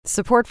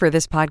Support for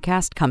this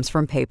podcast comes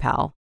from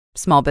PayPal.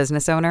 Small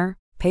business owner,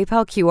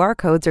 PayPal QR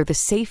codes are the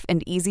safe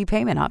and easy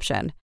payment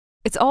option.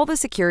 It's all the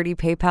security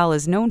PayPal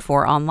is known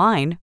for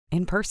online,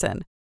 in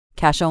person.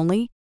 Cash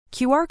only,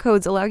 QR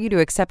codes allow you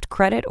to accept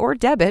credit or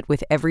debit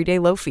with everyday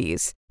low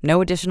fees. No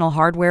additional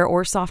hardware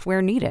or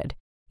software needed.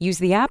 Use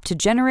the app to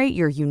generate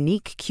your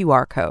unique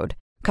QR code.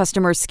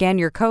 Customers scan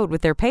your code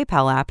with their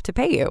PayPal app to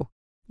pay you.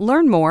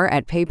 Learn more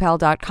at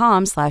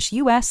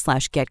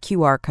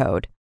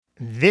paypal.com/us/getqrcode.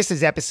 This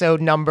is episode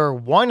number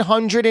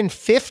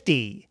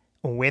 150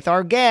 with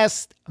our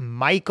guest,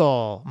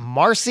 Michael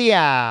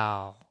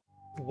Marcial.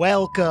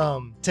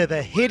 Welcome to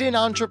the Hidden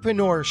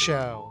Entrepreneur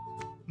Show.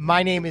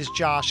 My name is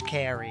Josh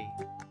Carey.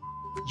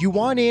 You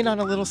want in on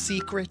a little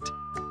secret?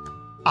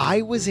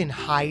 I was in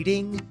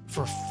hiding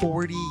for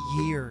 40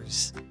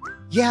 years.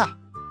 Yeah,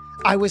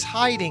 I was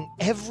hiding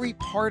every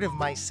part of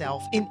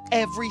myself in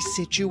every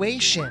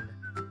situation.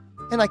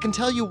 And I can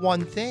tell you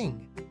one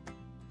thing.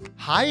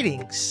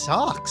 Hiding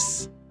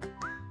sucks.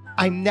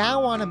 I'm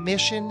now on a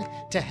mission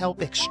to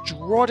help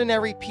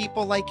extraordinary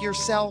people like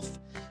yourself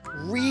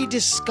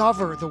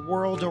rediscover the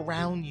world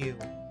around you,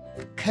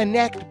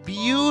 connect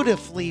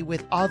beautifully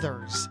with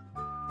others,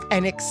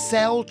 and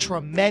excel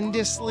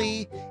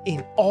tremendously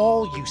in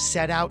all you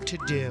set out to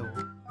do.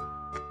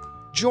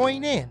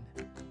 Join in.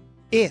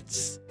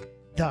 It's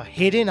the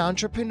Hidden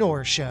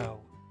Entrepreneur Show.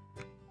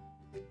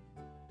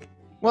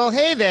 Well,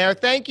 hey there.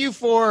 Thank you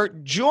for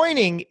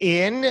joining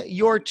in.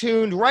 You're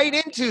tuned right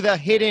into the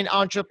Hidden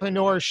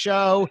Entrepreneur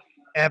Show,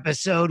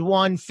 episode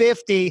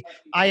 150.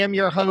 I am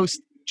your host,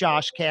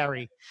 Josh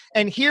Carey.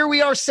 And here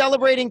we are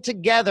celebrating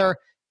together.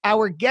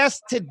 Our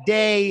guest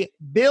today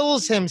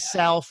bills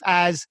himself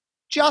as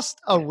just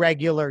a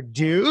regular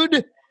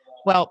dude.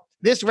 Well,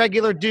 this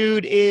regular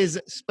dude is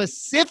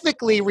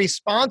specifically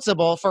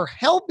responsible for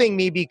helping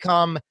me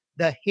become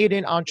the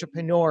hidden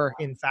entrepreneur,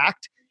 in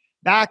fact.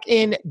 Back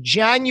in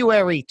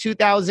January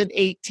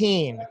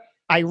 2018,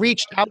 I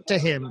reached out to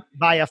him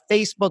via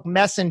Facebook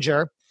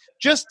Messenger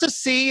just to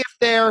see if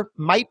there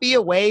might be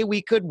a way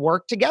we could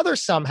work together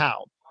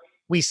somehow.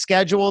 We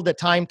scheduled a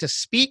time to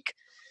speak,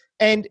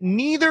 and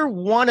neither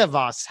one of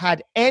us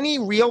had any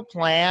real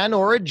plan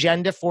or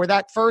agenda for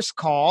that first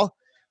call,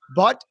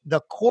 but the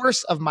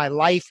course of my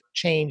life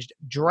changed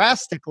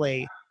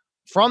drastically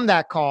from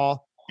that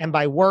call and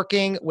by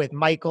working with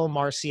Michael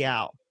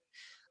Marcial.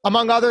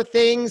 Among other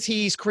things,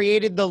 he's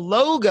created the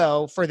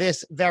logo for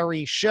this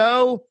very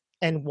show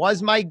and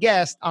was my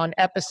guest on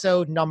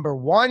episode number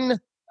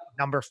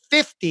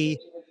 50,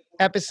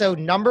 episode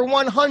number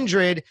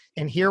 100,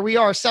 and here we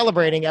are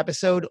celebrating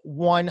episode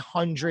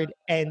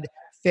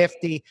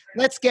 150.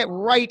 Let's get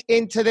right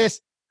into this.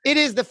 It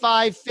is the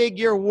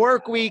 5-Figure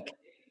Work Week.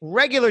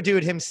 Regular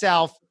dude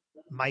himself,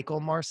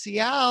 Michael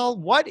Marcial.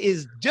 What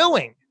is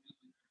doing?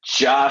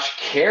 Josh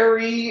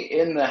Carey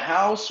in the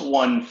house,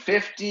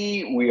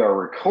 150. We are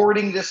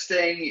recording this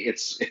thing.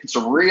 It's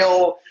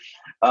real.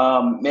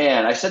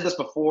 Man, I said this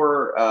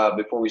before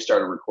we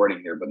started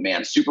recording here, but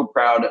man, super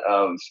proud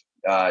of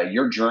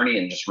your journey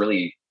and just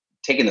really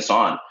taking this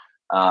on.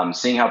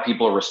 Seeing how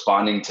people are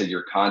responding to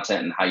your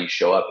content and how you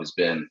show up has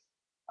been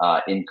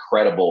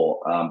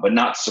incredible, but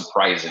not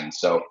surprising.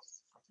 So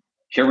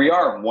here we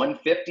are,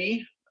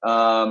 150.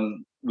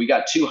 We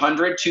got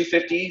 200,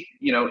 250,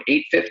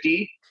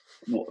 850.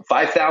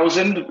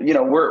 5,000,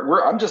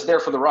 I'm just there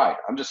for the ride.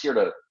 I'm just here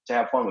to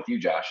have fun with you,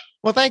 Josh.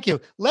 Well, thank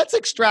you. Let's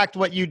extract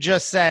what you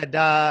just said.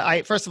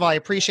 First of all, I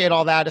appreciate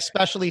all that,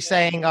 especially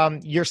saying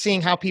you're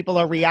seeing how people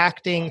are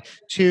reacting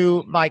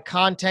to my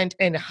content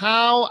and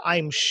how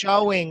I'm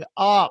showing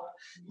up.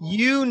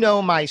 You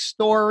know my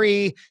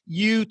story.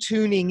 You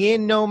tuning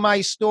in know my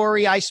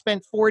story. I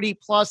spent 40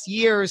 plus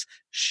years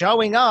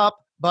showing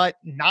up, but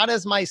not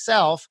as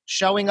myself,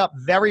 showing up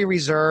very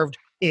reserved,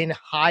 in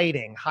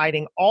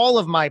hiding all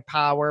of my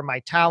power, my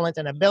talent,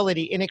 and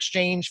ability in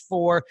exchange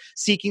for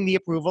seeking the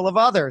approval of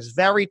others.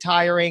 Very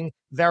tiring,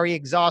 very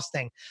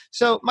exhausting.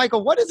 So,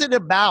 Michael, what is it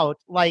about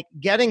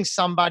getting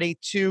somebody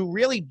to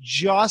really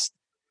just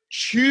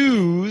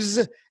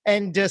choose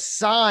and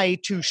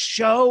decide to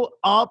show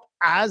up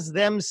as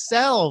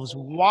themselves?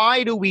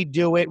 Why do we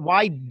do it?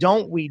 Why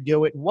don't we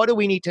do it? What do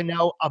we need to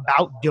know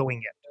about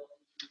doing it?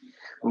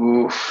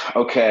 Oof.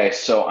 Okay.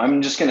 So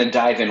I'm just going to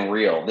dive in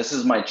real. This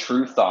is my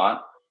true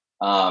thought.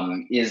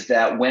 Is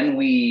that when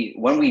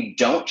we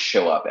don't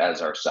show up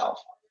as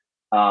ourselves,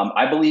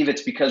 I believe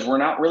it's because we're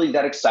not really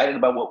that excited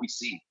about what we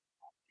see.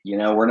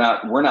 We're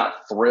not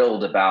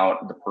thrilled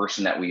about the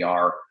person that we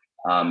are,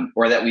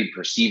 or that we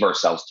perceive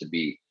ourselves to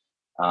be,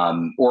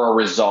 or our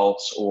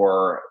results,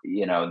 or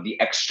the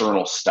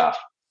external stuff.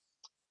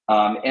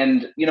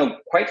 And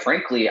quite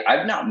frankly,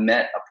 I've not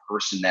met a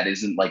person that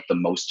isn't like the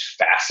most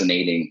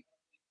fascinating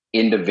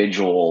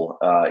individual,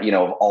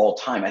 of all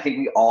time. I think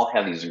we all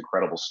have these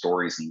incredible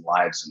stories and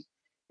lives and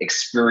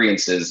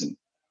experiences. And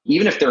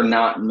even if they're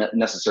not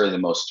necessarily the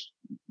most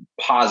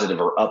positive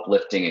or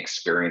uplifting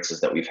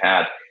experiences that we've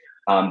had,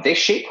 they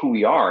shape who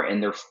we are,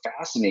 and they're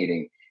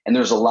fascinating. And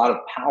there's a lot of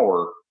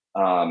power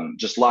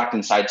just locked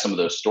inside some of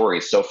those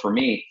stories. So for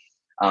me,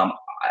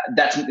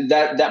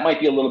 that might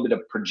be a little bit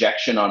of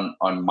projection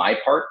on my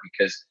part,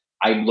 because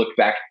I look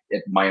back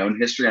at my own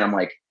history and I'm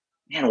like,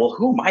 man, well,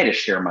 who am I to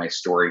share my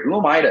story? Who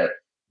am I to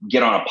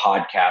get on a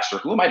podcast, or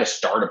who am I to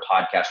start a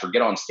podcast or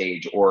get on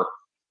stage, or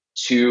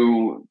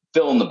to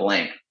fill in the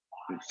blank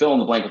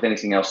with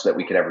anything else that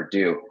we could ever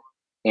do.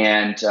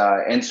 And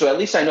so at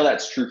least I know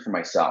that's true for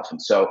myself.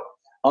 And so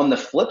on the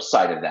flip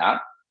side of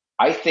that,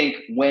 I think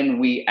when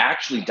we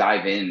actually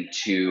dive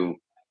into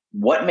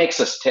what makes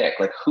us tick,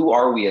 like who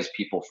are we as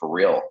people for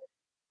real,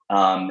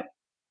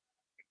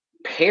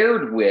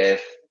 paired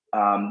with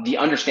the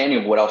understanding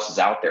of what else is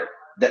out there,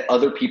 that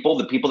other people,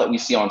 the people that we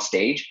see on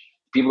stage,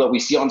 people that we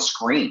see on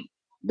screen,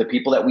 the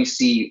people that we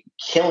see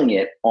killing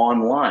it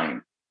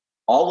online,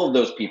 all of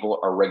those people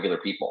are regular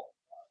people.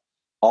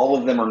 All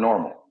of them are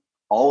normal.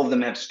 All of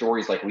them have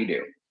stories like we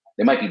do.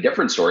 They might be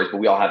different stories, but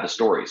we all have the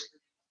stories.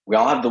 We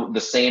all have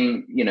the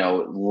same,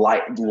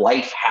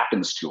 life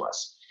happens to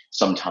us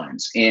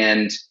sometimes.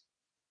 And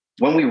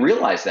when we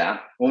realize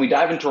that, when we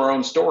dive into our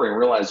own story and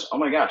realize, oh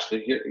my gosh,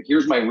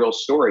 here's my real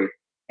story,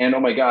 and oh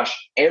my gosh,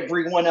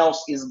 everyone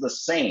else is the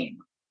same,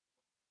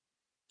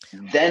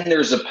 then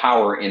there's a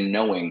power in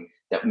knowing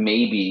that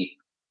maybe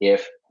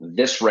if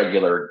that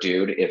regular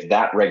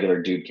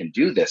dude can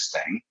do this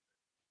thing,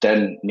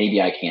 then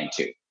maybe I can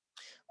too.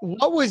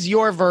 What was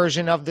your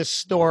version of the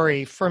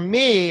story? For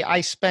me,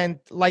 I spent,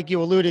 like you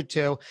alluded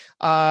to,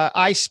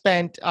 I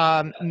spent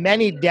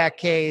many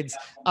decades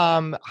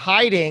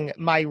hiding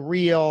my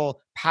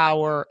real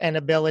power and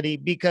ability,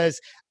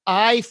 because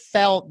I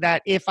felt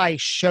that if I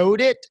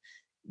showed it,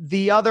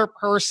 the other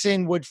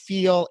person would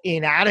feel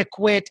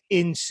inadequate,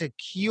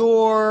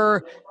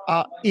 insecure,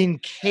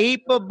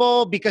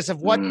 incapable because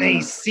of what they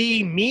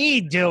see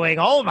me doing.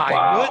 Oh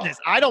my goodness,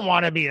 I don't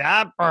want to be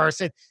that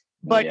person.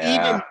 But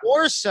even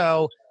more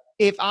so,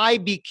 if I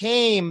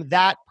became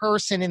that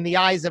person in the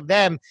eyes of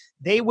them,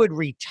 they would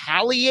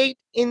retaliate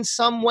in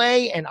some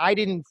way, and I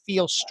didn't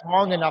feel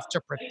strong enough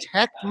to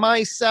protect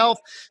myself.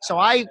 So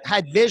I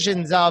had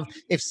visions of,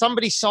 if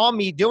somebody saw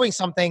me doing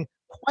something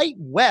quite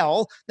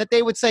well, that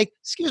they would say,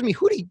 excuse me,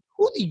 who do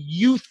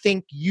you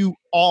think you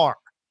are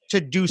to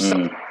do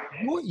something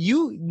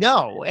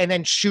and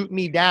then shoot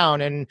me down.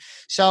 And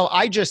so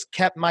I just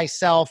kept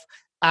myself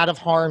out of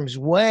harm's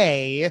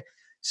way.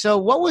 So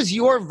what was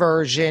your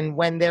version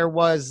when there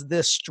was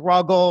the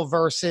struggle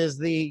versus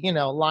the,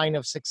 line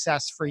of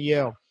success for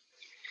you?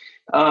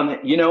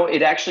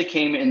 It actually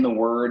came in the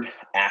word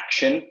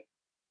action.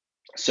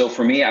 So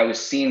for me, I was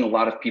seeing a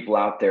lot of people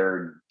out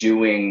there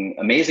doing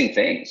amazing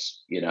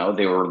things.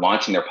 They were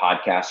launching their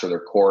podcast or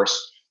their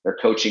course, their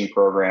coaching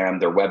program,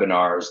 their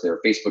webinars, their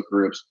Facebook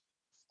groups,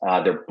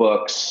 their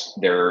books,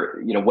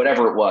 their,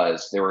 whatever it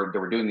was, they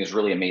were doing these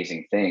really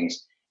amazing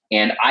things.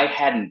 And I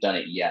hadn't done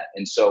it yet.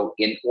 And so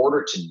in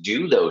order to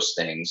do those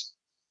things,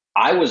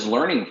 I was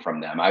learning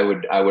from them. I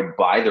would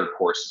buy their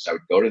courses. I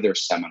would go to their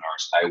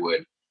seminars. I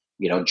would,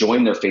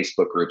 join their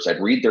Facebook groups.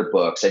 I'd read their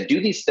books. I'd do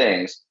these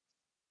things,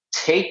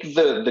 take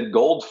the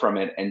gold from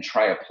it and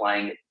try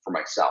applying it for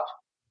myself.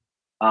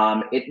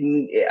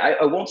 I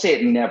won't say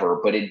it never,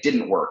 but it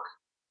didn't work.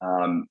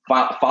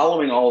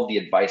 Following all of the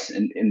advice,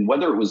 and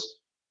whether it was,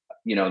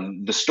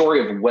 the story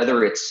of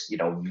whether it's,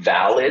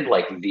 valid,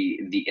 like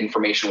the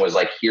information was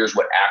like, here's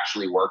what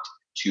actually worked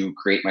to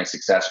create my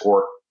success,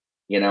 or,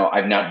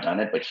 I've not done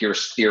it, but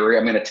here's theory.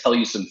 I'm going to tell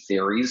you some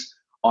theories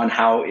on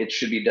how it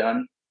should be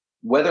done.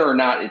 Whether or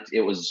not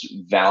it was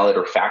valid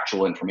or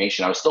factual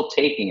information, I was still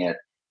taking it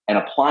and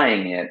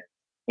applying it.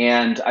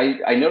 And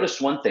I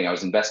noticed one thing: I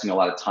was investing a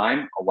lot of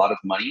time, a lot of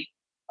money,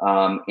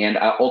 and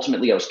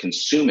ultimately I was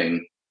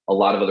consuming a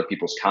lot of other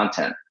people's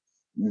content.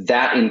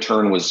 That in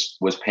turn was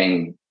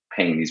paying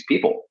these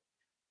people.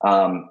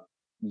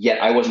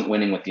 Yet I wasn't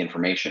winning with the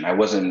information.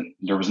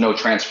 There was no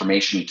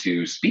transformation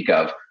to speak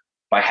of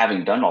by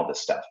having done all this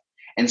stuff.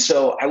 And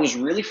so I was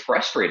really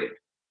frustrated.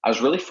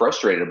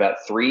 About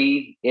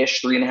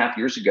 3.5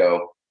 years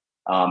ago.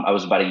 I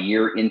was about a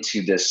year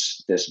into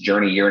this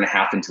journey, year and a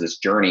half into this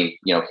journey,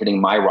 hitting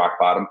my rock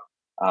bottom,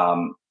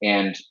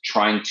 and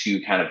trying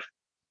to kind of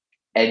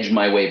edge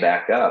my way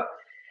back up.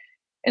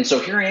 And so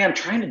here I am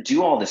trying to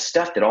do all this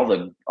stuff that all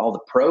the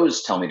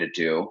pros tell me to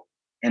do,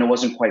 and it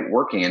wasn't quite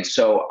working. And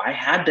so I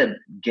had to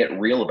get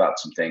real about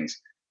some things.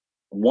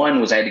 One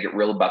was I had to get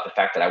real about the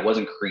fact that I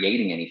wasn't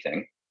creating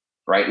anything,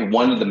 right?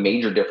 One of the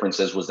major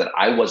differences was that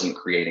I wasn't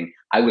creating.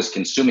 I was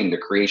consuming the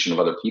creation of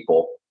other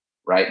people,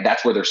 right?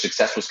 That's where their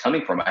success was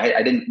coming from.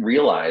 I didn't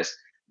realize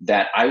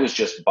that I was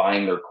just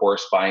buying their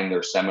course, buying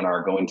their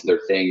seminar, going to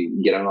their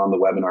thing, getting on the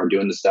webinar,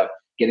 doing the stuff,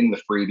 getting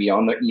the freebie,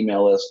 on their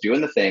email list,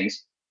 doing the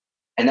things.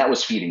 And that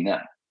was feeding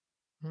them.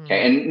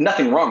 Okay. And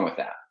nothing wrong with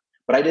that,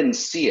 but I didn't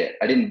see it.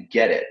 I didn't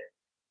get it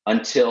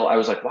until I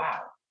was like, wow,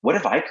 what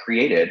have I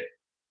created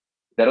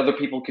that other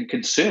people could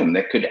consume,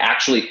 that could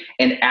actually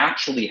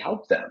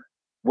help them?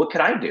 What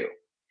could I do?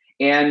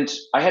 And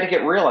I had to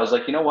get real. I was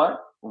like, you know what?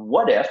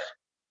 What if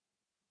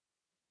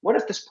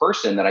this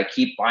person that I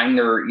keep buying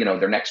their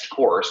next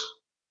course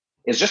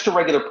is just a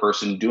regular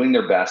person doing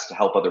their best to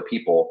help other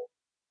people?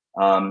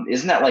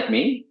 Isn't that like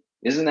me?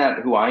 Isn't that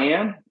who I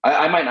am?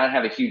 I might not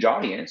have a huge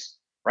audience,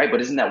 right?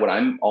 But isn't that what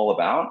I'm all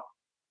about?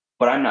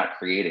 But I'm not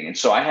creating. And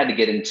so I had to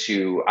get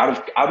into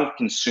out of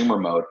consumer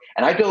mode.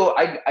 And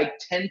I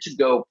tend to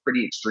go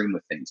pretty extreme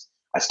with things.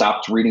 I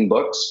stopped reading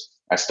books.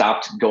 I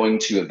stopped going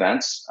to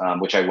events,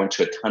 which I went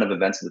to a ton of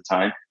events at the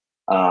time.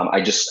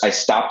 I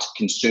stopped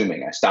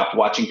consuming. I stopped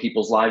watching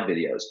people's live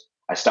videos.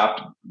 I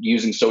stopped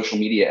using social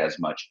media as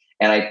much.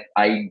 And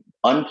I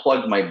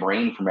unplugged my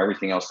brain from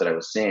everything else that I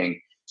was seeing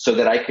so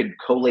that I could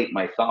collate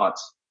my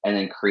thoughts and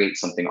then create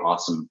something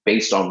awesome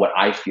based on what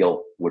I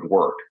feel would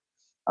work.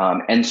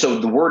 And so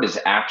the word is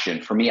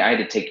action. For me, I had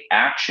to take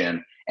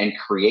action and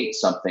create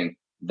something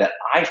that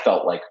I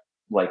felt like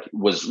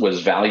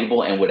was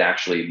valuable and would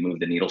actually move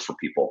the needle for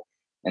people.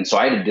 And so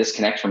I had to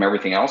disconnect from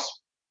everything else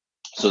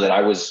so that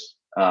I was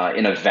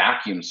in a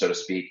vacuum, so to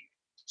speak,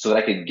 so that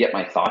I could get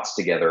my thoughts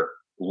together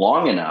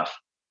long enough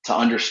to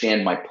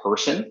understand my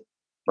person,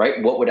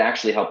 right? What would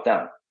actually help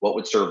them? What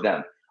would serve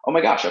them? Oh my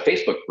gosh, a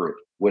Facebook group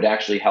would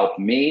actually help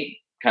me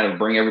kind of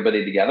bring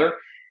everybody together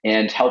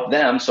and help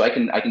them. So I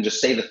can just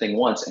say the thing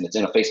once and it's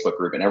in a Facebook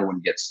group and everyone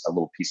gets a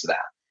little piece of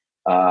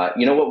that.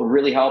 You know what would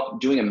really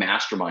help? Doing a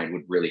mastermind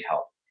would really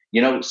help.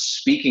 You know,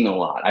 speaking a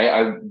lot.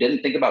 I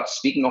didn't think about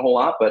speaking a whole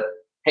lot, but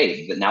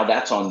hey, now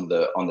that's on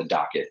the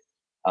docket.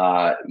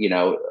 You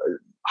know,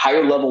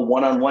 higher level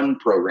one-on-one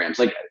programs,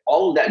 like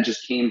all of that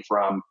just came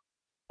from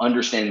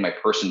understanding my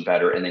person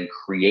better and then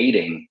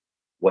creating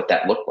what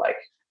that looked like.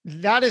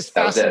 That is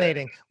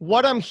fascinating.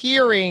 What I'm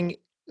hearing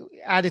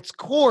at its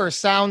core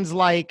sounds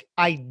like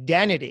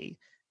identity.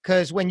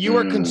 Because when you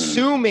were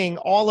consuming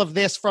all of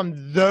this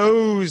from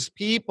those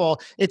people,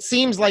 it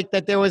seems like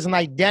that there was an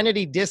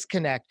identity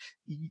disconnect.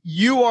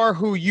 You are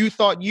who you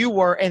thought you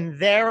were, and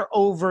they're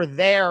over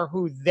there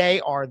who they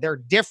are. They're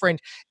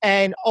different.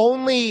 And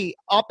only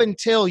up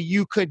until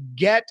you could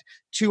get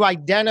to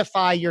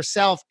identify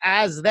yourself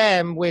as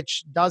them,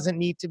 which doesn't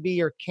need to be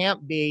or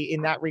can't be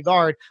in that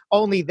regard,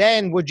 only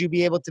then would you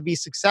be able to be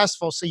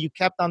successful. So you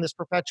kept on this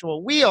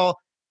perpetual wheel.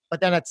 But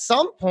then at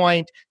some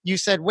point you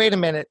said, wait a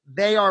minute,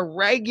 they are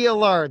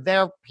regular.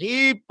 They're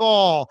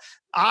people.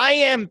 I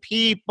am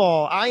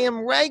people. I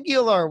am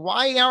regular.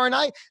 Why aren't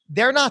I?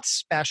 They're not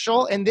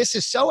special. And this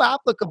is so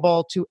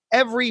applicable to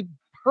every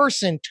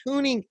person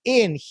tuning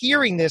in,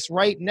 hearing this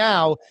right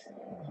now.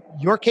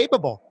 You're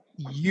capable.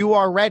 You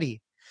are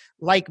ready.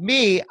 Like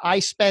me, I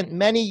spent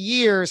many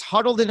years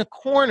huddled in a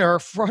corner,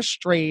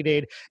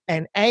 frustrated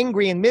and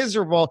angry and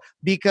miserable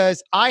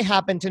because I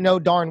happened to know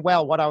darn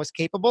well what I was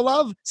capable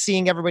of,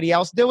 seeing everybody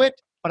else do it.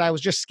 But I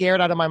was just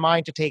scared out of my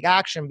mind to take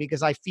action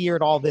because I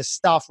feared all this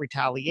stuff,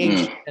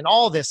 retaliation and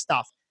all this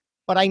stuff.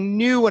 But I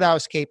knew what I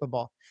was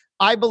capable.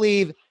 I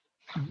believe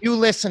you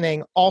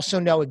listening also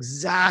know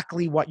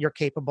exactly what you're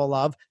capable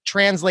of,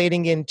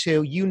 translating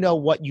into you know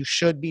what you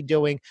should be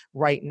doing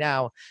right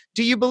now.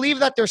 Do you believe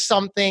that there's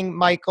something,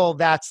 Michael,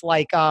 that's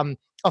like a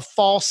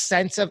false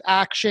sense of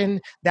action,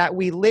 that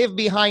we live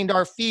behind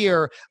our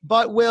fear,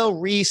 but we'll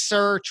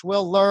research,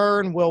 we'll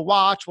learn, we'll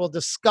watch, we'll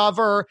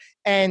discover,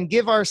 and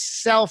give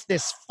ourselves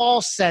this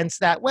false sense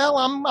that, well,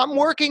 I'm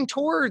working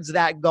towards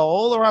that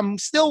goal, or I'm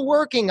still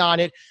working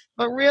on it.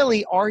 But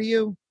really, are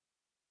you?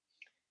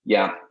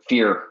 Yeah,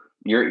 fear.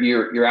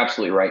 You're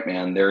absolutely right,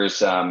 man.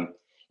 There's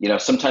you know,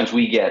 sometimes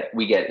we get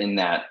in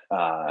that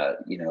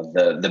you know,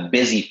 the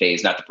busy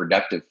phase, not the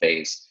productive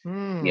phase.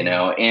 You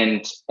know,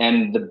 and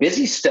the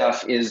busy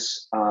stuff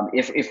is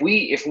if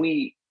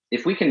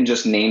we can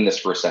just name this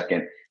for a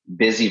second,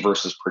 busy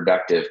versus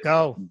productive.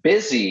 Go.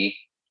 Busy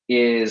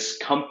is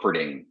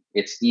comforting.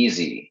 It's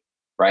easy,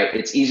 right?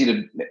 It's easy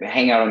to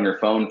hang out on your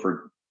phone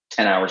for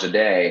 10 hours a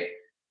day,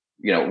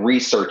 you know,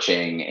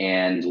 researching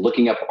and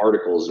looking up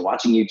articles and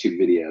watching YouTube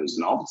videos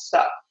and all this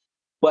stuff.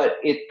 But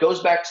it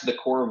goes back to the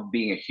core of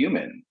being a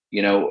human.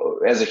 You know,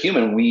 as a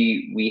human,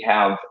 we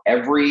have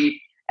every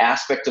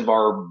aspect of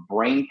our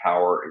brain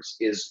power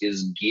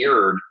is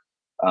geared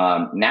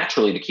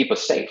naturally to keep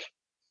us safe.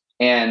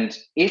 And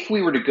if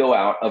we were to go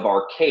out of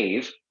our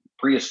cave,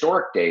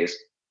 prehistoric days,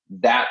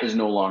 that is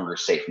no longer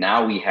safe.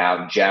 Now we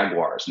have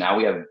jaguars. Now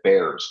we have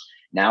bears.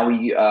 Now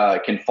we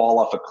can fall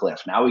off a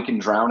cliff. Now we can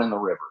drown in the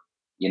river.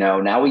 You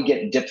know, now we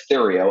get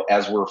diphtheria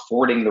as we're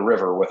fording the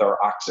river with our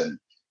oxen.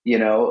 You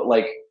know,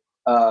 like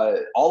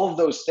all of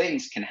those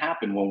things can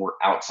happen when we're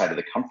outside of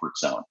the comfort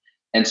zone.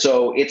 And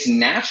so it's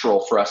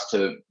natural for us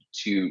to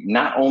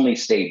not only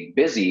stay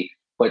busy,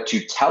 but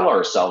to tell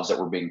ourselves that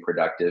we're being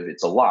productive.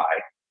 It's a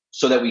lie,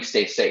 so that we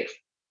stay safe.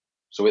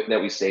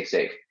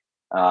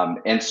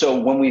 And so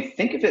when we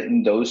think of it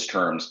in those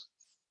terms,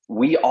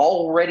 we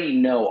already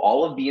know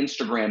all of the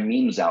Instagram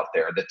memes out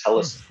there that tell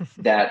us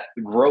that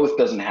growth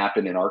doesn't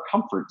happen in our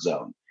comfort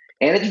zone.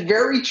 And it's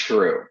very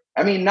true.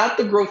 I mean, not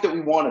the growth that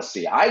we want to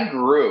see. I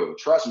grew,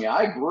 trust me,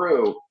 I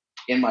grew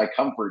in my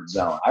comfort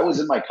zone. I was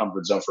in my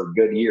comfort zone for a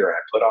good year. I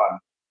put on,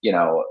 you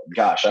know,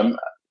 gosh, I'm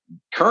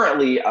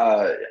currently,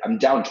 I'm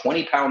down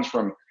 20 pounds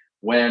from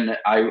when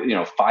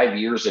 5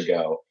 years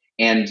ago.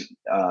 And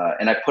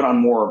I put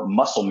on more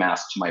muscle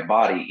mass to my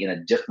body in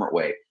a different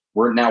way.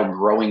 We're now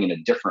growing in a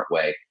different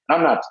way.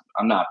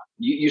 I'm not,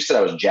 you said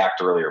I was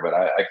jacked earlier, but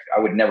I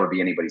would never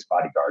be anybody's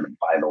bodyguard. And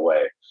by the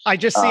way, I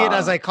just see it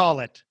as I call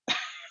it.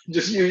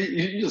 Just,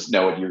 you just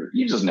know it.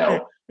 You just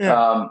know.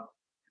 Yeah.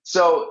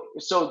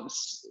 So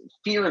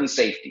fear and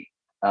safety,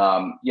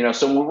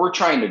 so when we're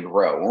trying to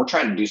grow, when we're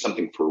trying to do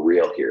something for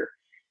real here,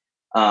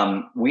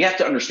 we have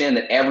to understand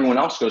that everyone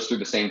else goes through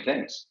the same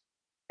things.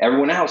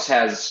 Everyone else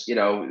has,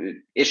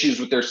 issues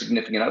with their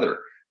significant other.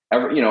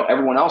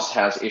 Everyone else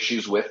has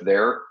issues with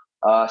their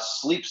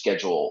sleep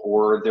schedule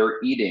or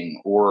their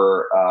eating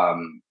or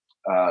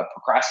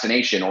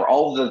procrastination or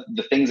all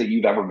the things that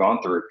you've ever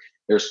gone through.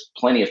 There's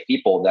plenty of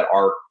people that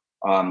are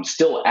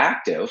still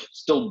active,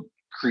 still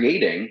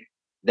creating,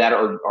 that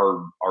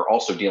are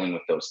also dealing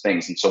with those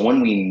things. And so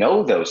when we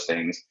know those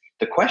things,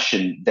 the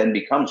question then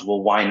becomes,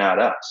 well, why not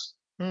us?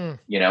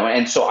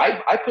 And so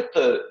I put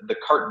the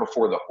cart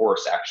before the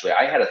horse. Actually,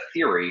 I had a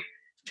theory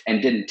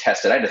and didn't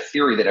test it. I had a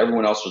theory that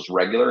everyone else was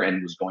regular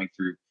and was going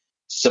through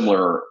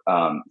similar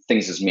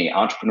things as me.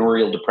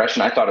 Entrepreneurial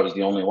depression. I thought I was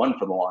the only one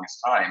for the longest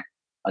time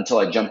until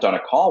I jumped on a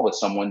call with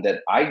someone that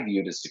I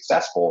viewed as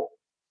successful.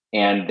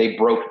 And they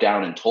broke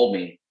down and told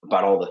me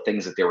about all the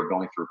things that they were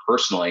going through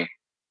personally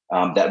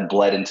that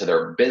bled into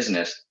their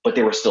business, but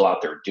they were still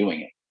out there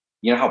doing it.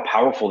 You know how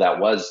powerful that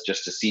was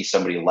just to see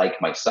somebody like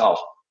myself,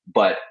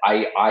 but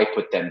I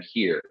put them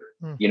here.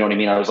 You know what I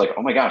mean? I was like,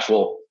 oh my gosh,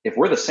 well, if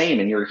we're the same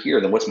and you're here,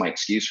 then what's my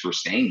excuse for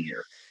staying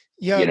here?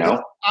 Yeah,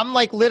 I'm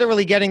like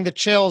literally getting the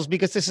chills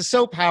because this is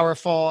so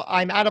powerful.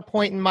 I'm at a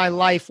point in my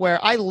life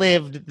where I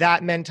lived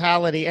that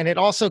mentality, and it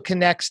also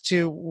connects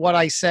to what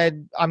I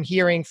said I'm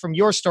hearing from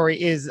your story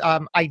is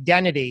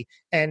identity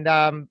and,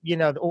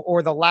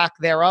 or the lack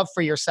thereof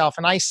for yourself.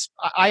 And I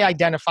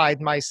identified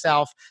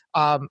myself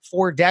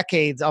for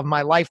decades of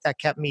my life that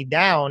kept me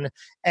down.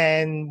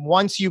 And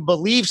once you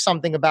believe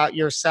something about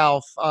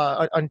yourself,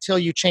 until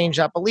you change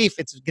that belief,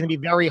 it's going to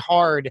be very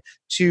hard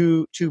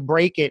to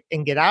break it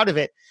and get out of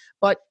it.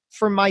 But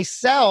for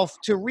myself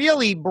to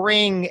really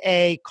bring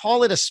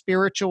call it a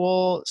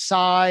spiritual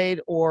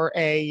side or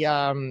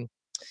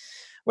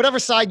whatever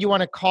side you want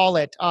to call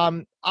it,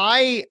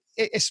 I,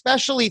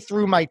 especially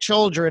through my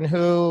children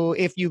who,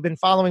 if you've been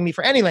following me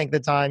for any length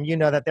of time, you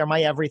know that they're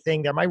my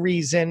everything. They're my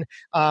reason.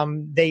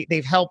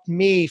 They've helped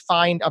me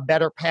find a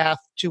better path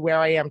to where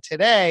I am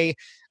today.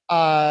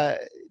 I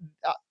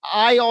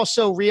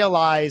also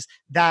realize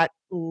that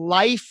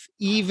life,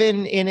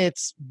 even in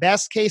its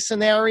best case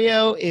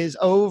scenario, is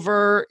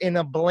over in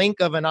a blink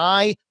of an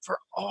eye for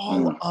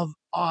all of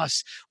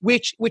us,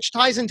 which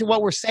ties into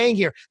what we're saying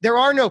here. There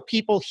are no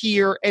people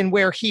here and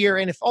we're here.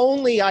 And if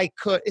only I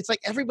could, it's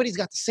like everybody's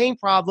got the same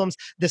problems,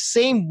 the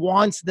same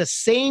wants, the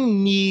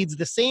same needs,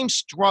 the same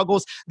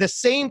struggles, the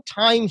same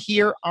time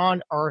here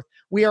on earth.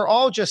 We are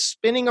all just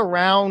spinning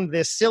around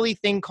this silly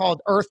thing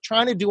called earth,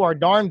 trying to do our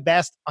darn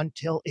best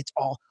until it's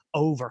all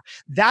over.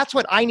 That's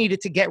what I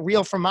needed to get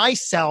real for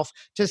myself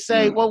to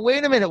say, well,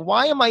 wait a minute,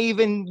 why am I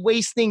even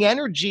wasting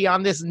energy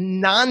on this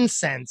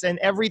nonsense? And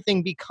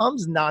everything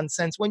becomes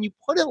nonsense when you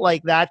put it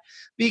like that,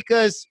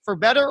 because for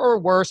better or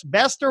worse,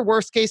 best or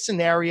worst case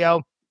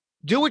scenario,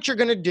 do what you're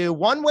going to do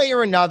one way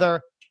or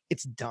another,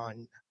 it's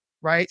done,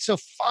 right? So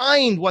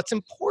find what's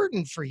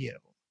important for you.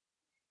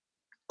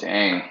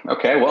 Dang.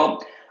 Okay.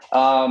 Well,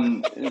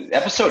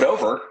 episode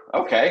over.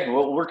 Okay.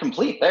 Well, we're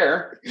complete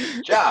there.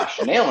 Josh,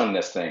 nailing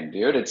this thing,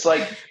 dude. It's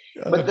like,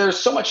 but there's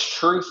so much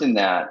truth in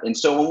that. And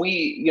so when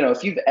we,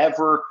 if you've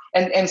ever,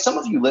 and some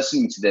of you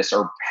listening to this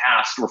are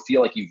past or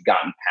feel like you've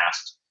gotten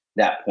past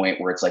that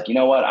point where it's like, you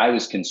know what? I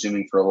was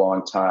consuming for a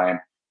long time.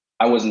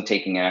 I wasn't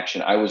taking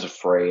action. I was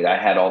afraid.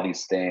 I had all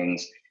these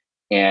things.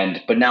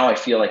 But now I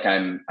feel like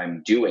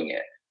I'm doing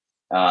it.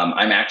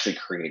 I'm actually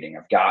creating.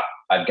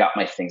 I've got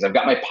my things. I've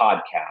got my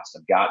podcast.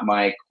 I've got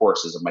my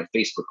courses of my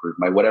Facebook group,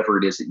 my whatever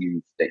it is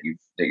that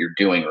you're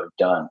doing or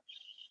done.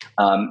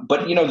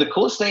 But the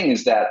coolest thing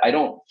is that I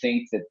don't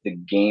think that the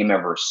game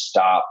ever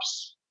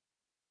stops,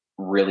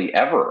 really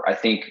ever. I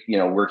think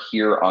we're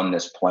here on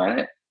this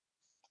planet.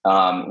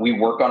 We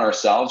work on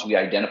ourselves. We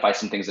identify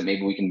some things that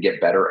maybe we can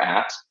get better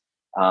at.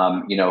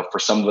 For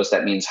some of us,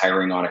 that means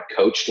hiring on a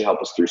coach to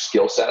help us through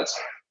skill sets,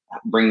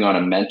 bringing on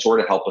a mentor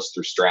to help us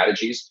through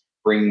strategies,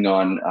 bringing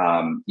on,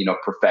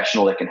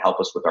 professional that can help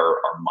us with our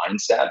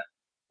mindset.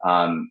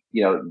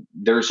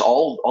 There's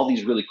all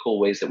these really cool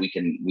ways that we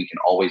can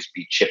always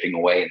be chipping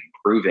away and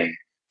improving,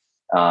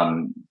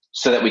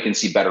 so that we can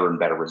see better and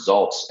better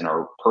results in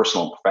our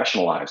personal and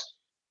professional lives.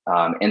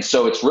 And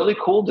so it's really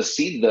cool to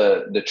see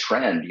the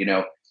trend.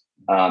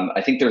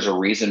 I think there's a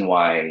reason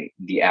why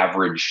the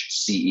average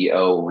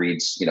CEO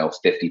reads,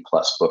 50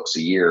 plus books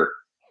a year.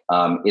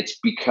 It's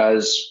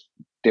because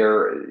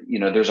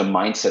there's a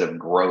mindset of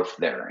growth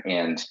there.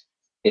 And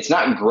it's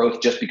not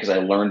growth just because I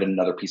learned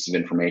another piece of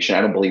information.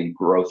 I don't believe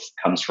growth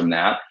comes from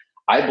that.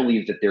 I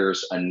believe that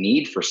there's a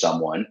need for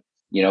someone,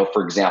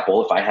 for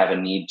example, if I have a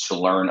need to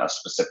learn a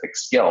specific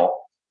skill,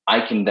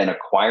 I can then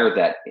acquire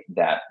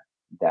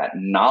that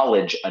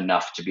knowledge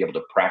enough to be able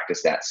to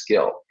practice that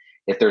skill.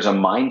 If there's a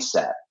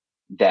mindset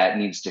that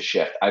needs to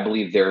shift. I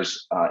believe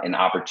there's an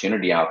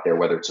opportunity out there,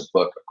 whether it's a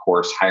book, a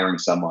course, hiring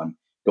someone,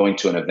 going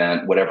to an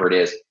event, whatever it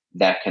is,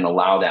 that can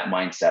allow that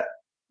mindset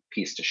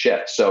piece to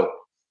shift. So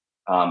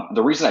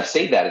the reason I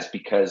say that is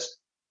because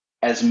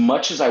as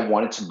much as I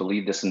wanted to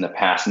believe this in the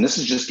past, and this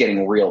is just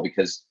getting real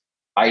because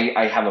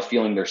I have a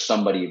feeling there's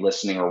somebody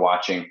listening or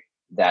watching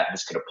that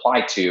this could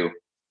apply to.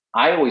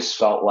 I always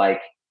felt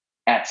like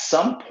at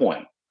some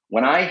point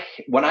when I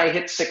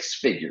hit six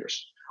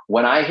figures,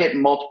 when I hit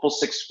multiple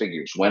six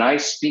figures, when I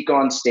speak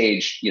on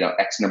stage,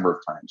 X number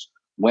of times,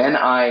 when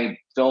I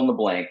fill in the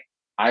blank,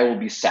 I will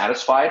be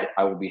satisfied.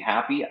 I will be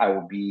happy. I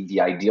will be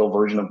the ideal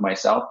version of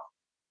myself.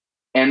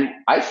 And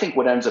I think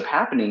what ends up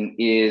happening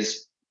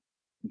is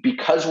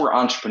because we're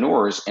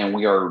entrepreneurs and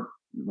we are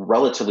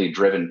relatively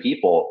driven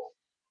people,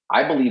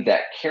 I believe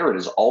that carrot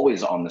is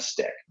always on the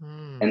stick.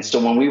 And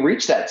so when we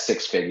reach that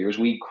six figures,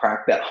 we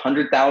crack that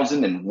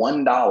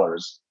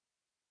 $100,001.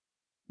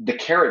 The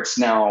carrot's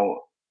now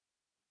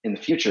in the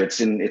future.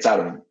 It's out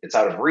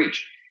of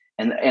reach.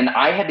 And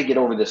I had to get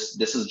over this.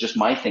 This is just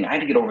my thing. I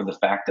had to get over the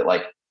fact that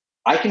like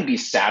I can be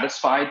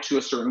satisfied to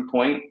a certain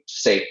point.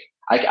 Say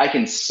I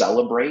can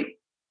celebrate.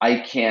 I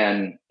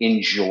can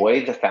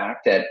enjoy the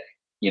fact that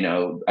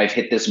I've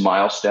hit this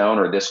milestone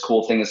or this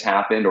cool thing has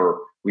happened or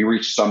we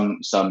reached some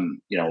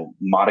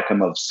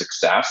modicum of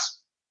success,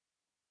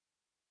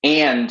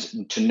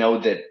 and to know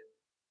that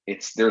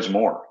there's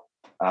more.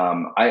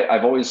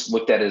 I've always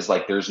looked at it as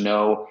like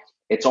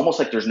it's almost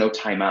like there's no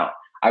timeout.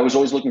 I was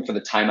always looking for the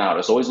timeout. I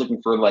was always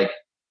looking for like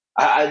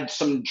I had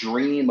some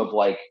dream of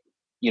like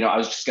I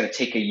was just going to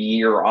take a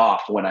year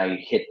off when I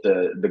hit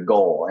the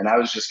goal, and I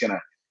was just going to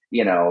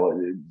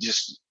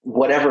just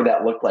whatever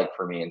that looked like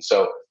for me. And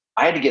so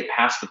I had to get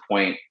past the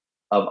point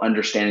of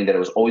understanding that it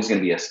was always going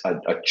to be I'm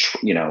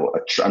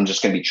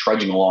just going to be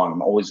trudging along.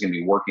 I'm always going to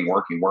be working.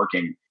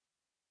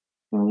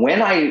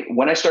 When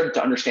I started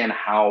to understand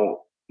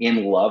how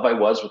in love I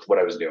was with what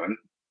I was doing,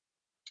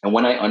 and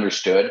when I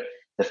understood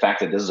the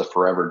fact that this is a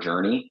forever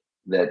journey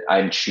that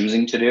I'm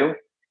choosing to do,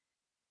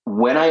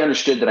 when I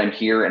understood that I'm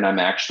here and I'm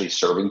actually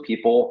serving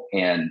people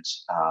and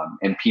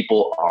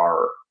people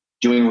are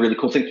doing really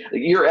cool things.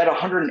 You're at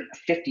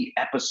 150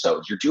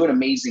 episodes. You're doing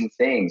amazing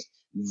things.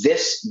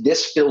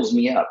 This fills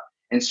me up.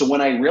 And so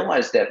when I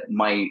realized that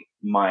my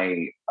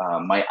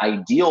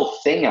ideal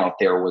thing out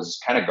there was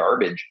kind of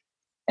garbage,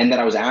 and that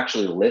I was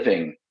actually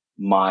living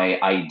my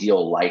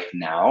ideal life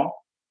now,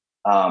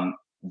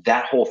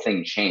 that whole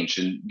thing changed.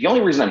 And the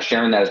only reason I'm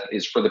sharing that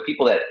is for the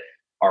people that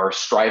are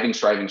striving,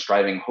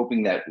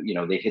 hoping that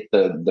they hit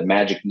the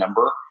magic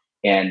number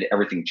and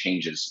everything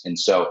changes. And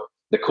so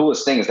the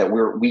coolest thing is that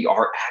we're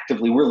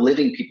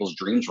living people's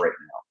dreams right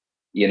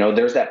now.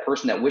 There's that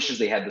person that wishes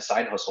they had the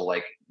side hustle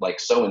like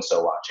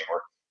so-and-so watching,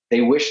 or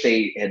they wish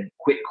they had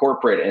quit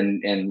corporate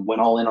and went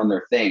all in on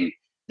their thing.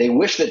 They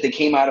wish that they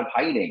came out of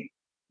hiding,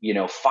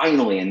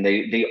 finally, and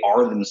they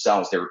are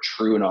themselves. They're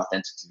true and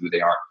authentic to who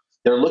they are.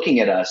 They're looking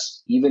at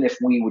us, even if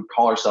we would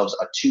call ourselves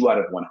a 2 out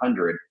of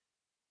 100,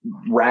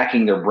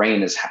 racking their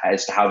brain as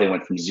to how they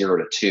went from 0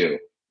 to 2.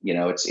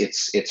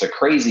 It's a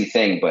crazy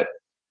thing, but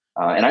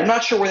and I'm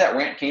not sure where that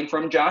rant came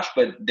from, Josh,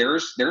 but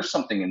there's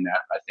something in that,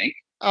 I think.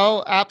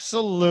 Oh,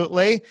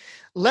 absolutely.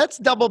 Let's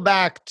double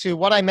back to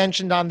what I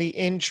mentioned on the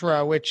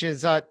intro, which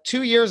is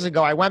 2 years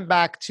ago. I went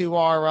back to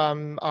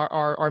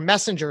our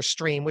Messenger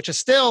stream, which is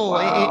still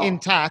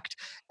intact,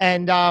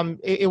 and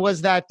it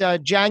was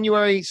that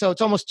January. So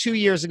it's almost 2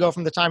 years ago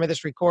from the time of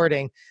this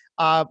recording,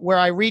 where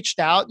I reached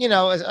out.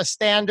 A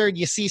standard.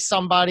 You see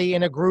somebody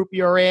in a group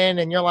you're in,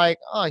 and you're like,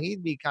 "Oh,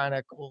 he'd be kind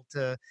of cool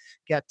to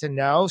get to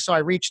know." So I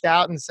reached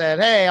out and said,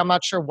 "Hey, I'm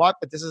not sure what,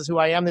 but this is who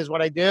I am. This is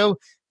what I do.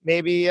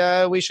 Maybe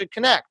we should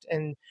connect."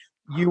 And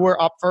you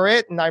were up for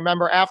it. And I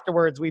remember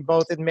afterwards, we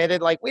both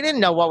admitted, like, we didn't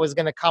know what was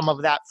going to come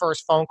of that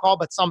first phone call,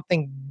 but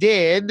something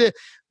did,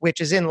 which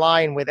is in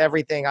line with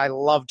everything I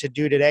love to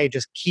do today.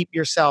 Just keep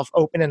yourself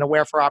open and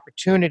aware for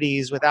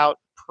opportunities without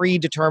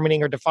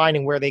predetermining or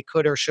defining where they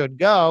could or should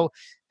go.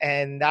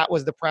 And that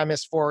was the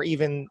premise for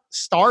even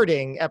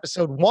starting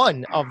episode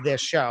 1 of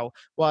this show.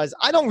 Was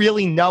I don't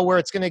really know where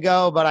it's going to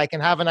go, but I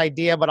can have an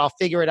idea, but I'll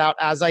figure it out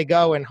as I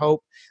go and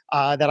hope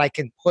that I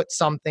can put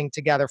something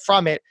together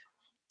from it.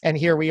 And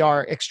here we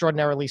are,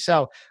 extraordinarily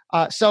so.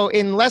 So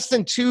in less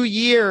than 2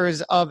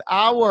 years of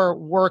our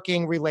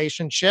working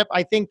relationship,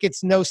 I think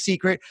it's no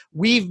secret,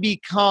 we've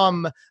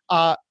become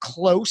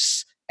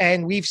close.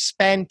 And we've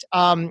spent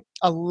a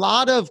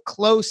lot of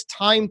close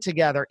time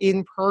together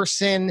in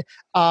person,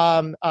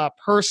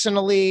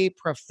 personally,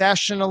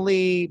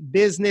 professionally,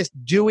 business,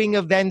 doing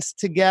events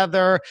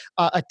together,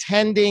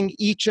 attending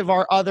each of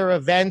our other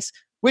events,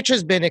 which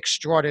has been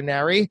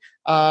extraordinary.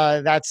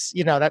 That's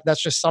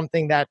just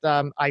something that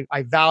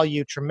I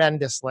value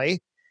tremendously.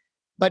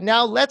 But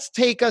now let's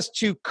take us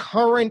to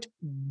current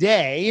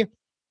day.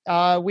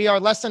 We are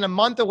less than a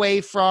month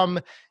away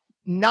from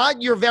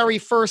not your very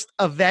first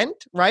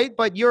event, right?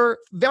 But your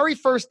very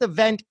first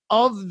event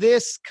of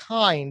this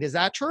kind. Is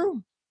that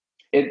true?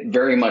 It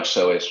very much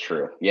so is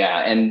true. Yeah.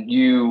 And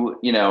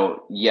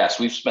yes,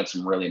 we've spent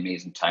some really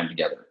amazing time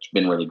together. It's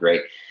been really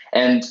great.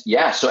 And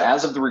yeah, so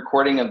as of the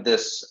recording of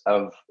this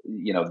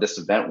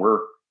event, we're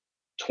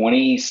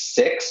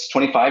 26,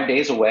 25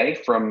 days away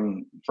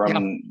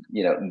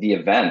Yeah. the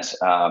event.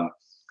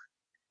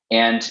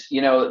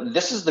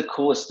 This is the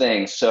coolest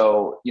thing.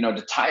 So,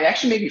 to tie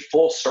actually maybe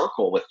full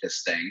circle with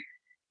this thing,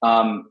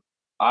 I'm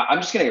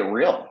just going to get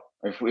real.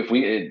 I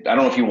don't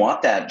know if you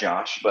want that,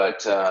 Josh,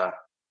 but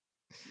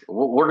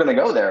we're going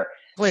to go there.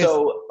 Please.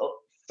 So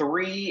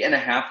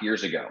 3.5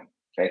 years ago,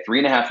 okay,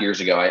 3.5 years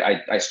ago,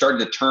 I started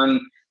to turn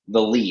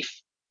the leaf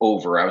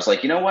over. I was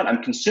like, you know what?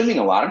 I'm consuming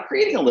a lot. I'm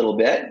creating a little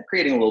bit.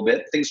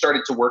 Things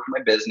started to work in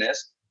my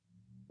business.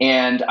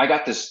 And I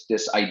got this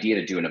idea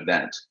to do an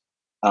event.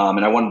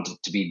 And I wanted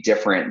it to be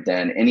different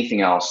than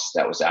anything else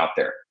that was out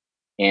there.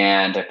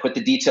 And I put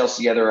the details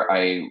together.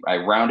 I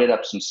rounded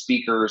up some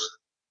speakers.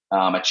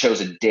 I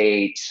chose a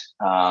date.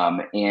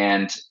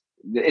 And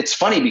it's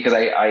funny because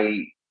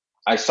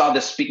I saw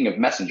this, speaking of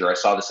Messenger, I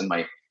saw this in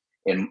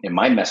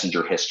my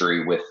Messenger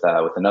history with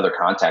another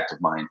contact of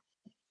mine.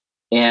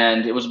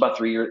 And it was about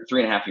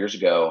 3.5 years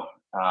ago.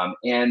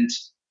 And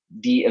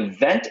the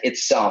event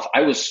itself,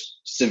 I was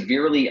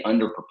severely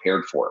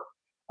underprepared for.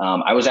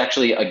 I was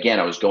actually, again,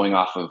 I was going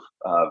off of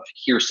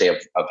hearsay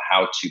of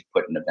how to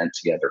put an event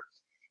together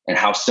and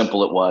how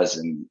simple it was.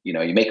 And,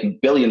 you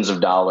make billions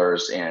of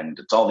dollars and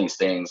it's all these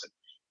things.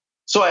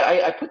 So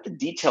I put the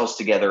details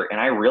together and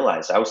I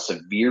realized I was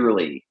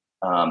severely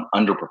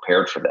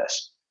underprepared for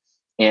this.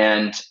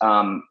 And,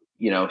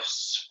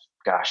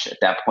 gosh, at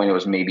that point, it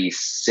was maybe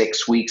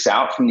 6 weeks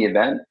out from the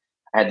event.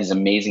 I had these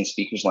amazing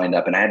speakers lined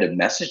up and I had to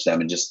message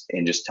them and just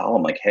tell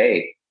them like,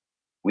 hey,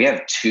 we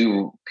have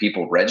 2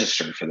 people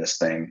registered for this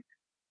thing.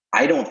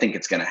 I don't think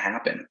it's going to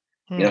happen.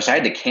 So I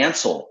had to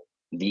cancel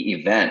the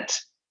event.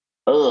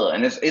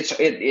 And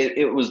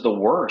it was the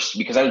worst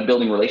because I was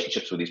building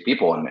relationships with these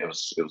people and it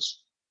was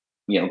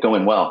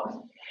going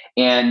well.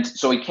 And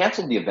so we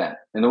canceled the event.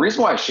 And the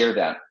reason why I shared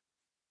that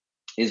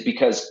is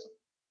because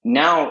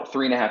now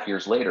 3.5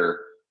 years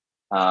later,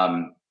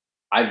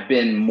 I've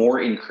been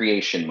more in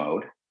creation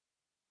mode,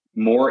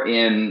 more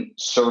in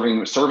serving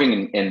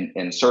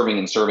and serving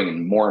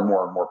and more and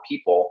more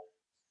people,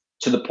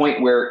 to the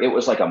point where it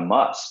was like a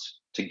must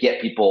to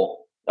get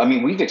people. I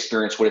mean, we've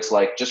experienced what it's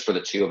like just for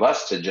the 2 of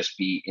us to just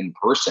be in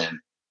person.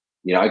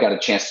 I got a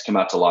chance to come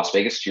out to Las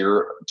Vegas to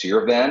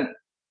your event.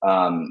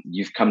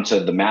 You've come to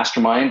the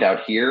mastermind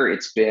out here.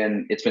 It's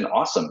been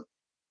awesome.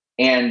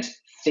 And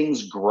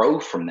things grow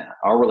from that.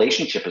 Our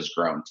relationship has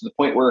grown to the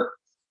point where,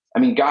 I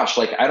mean, gosh,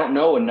 like I don't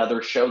know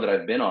another show that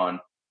I've been on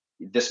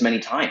this many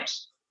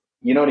times.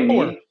 You know what I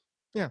mean?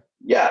 Yeah.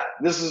 Yeah.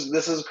 This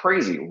is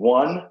crazy.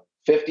 1,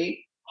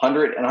 50,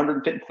 100, and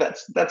 150.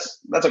 That's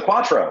a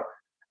quattro.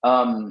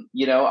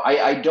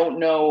 I don't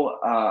know.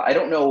 I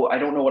don't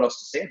know what else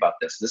to say about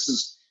this.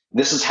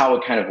 This is how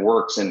it kind of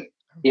works. And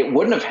it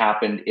wouldn't have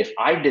happened if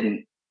I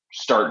didn't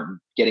start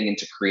getting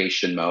into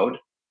creation mode,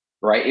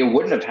 right? It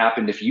wouldn't have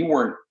happened if you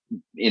weren't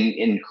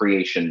in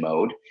creation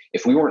mode.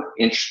 If we weren't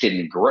interested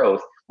in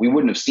growth, we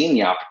wouldn't have seen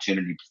the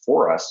opportunity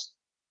before us,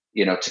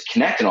 to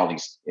connect in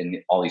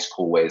all these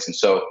cool ways. And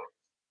so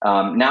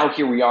now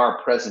here we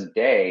are, present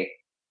day,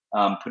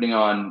 putting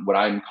on what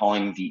I'm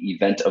calling the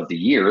event of the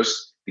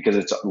years, because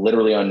it's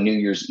literally on New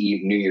Year's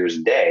Eve, New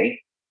Year's Day,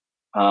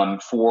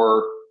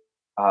 for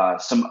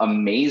some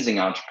amazing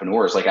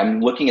entrepreneurs. Like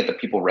I'm looking at the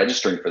people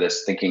registering for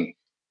this thinking,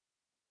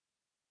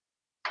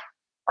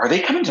 are they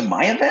coming to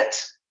my event?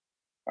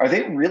 Are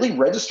they really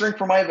registering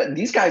for my event?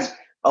 These guys,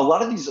 a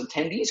lot of these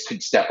attendees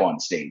could step on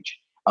stage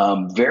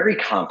very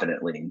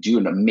confidently and do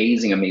an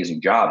amazing,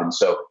 amazing job. And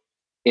so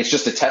it's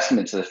just a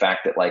testament to the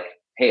fact that like,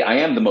 hey, I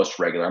am the most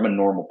regular. I'm a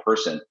normal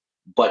person,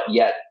 but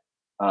yet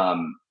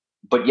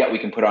we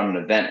can put on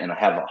an event and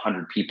have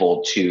 100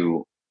 people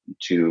to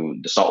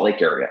the Salt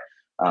Lake area.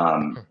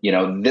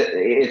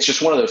 It's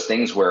just one of those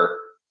things where,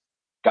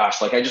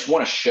 gosh, like I just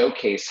want to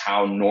showcase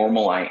how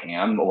normal I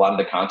am. A lot of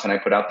the content I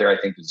put out there, I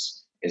think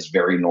is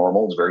very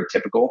normal. It's very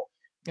typical.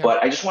 Yeah.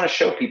 But I just want to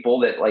show people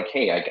that like,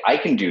 hey, I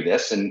can do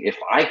this. And if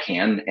I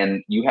can,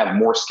 and you have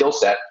more skill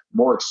set,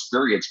 more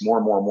experience,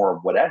 more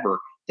whatever,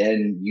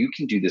 then you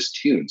can do this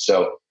too.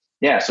 So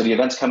yeah, so the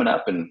event's coming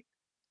up and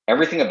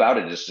everything about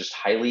it is just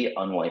highly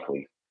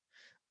unlikely.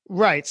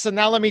 Right. So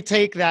now let me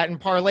take that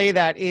and parlay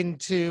that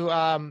into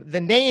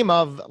the name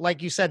of,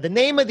 like you said, the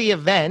name of the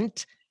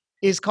event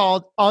is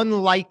called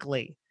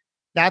Unlikely.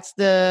 That's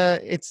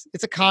it's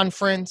a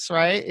conference,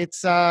 right?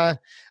 It's and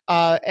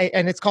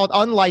it's called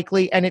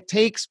Unlikely, and it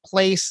takes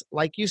place,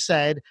 like you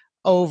said,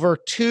 over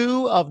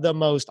 2 of the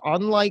most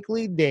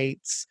unlikely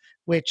dates,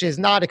 which is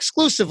not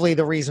exclusively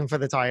the reason for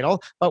the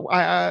title, but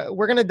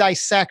we're going to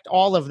dissect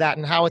all of that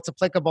and how it's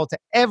applicable to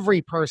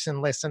every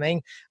person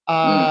listening.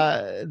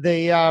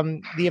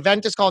 The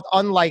event is called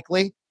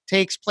Unlikely,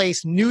 takes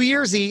place New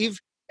Year's Eve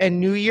and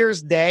New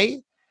Year's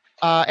Day.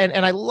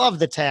 And I love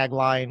the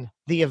tagline,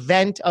 the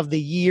event of the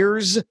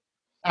years.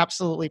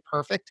 absolutely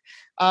perfect.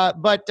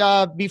 But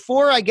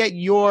before I get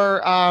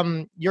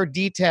your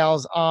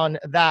details on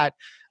that,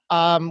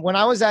 when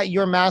I was at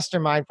your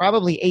mastermind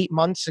probably 8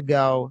 months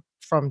ago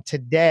from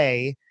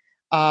today,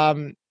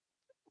 um,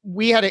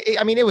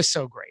 I mean, it was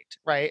so great,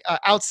 right?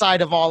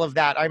 Outside of all of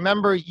that, I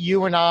remember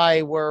you and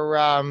I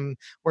were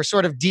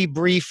sort of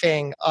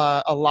debriefing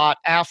a lot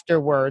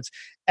afterwards.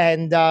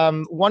 And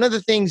one of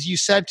the things you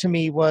said to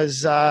me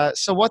was,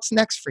 so what's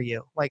next for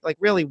you? Like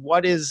really,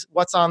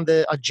 what's on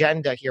the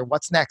agenda here?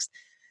 What's next?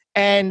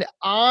 And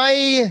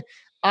I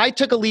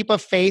took a leap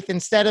of faith.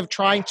 Instead of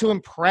trying to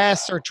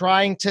impress or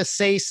trying to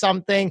say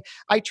something,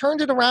 I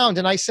turned it around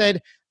and I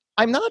said,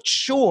 I'm not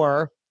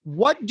sure.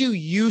 What do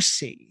you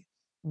see?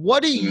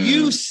 What do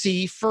you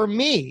see for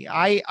me?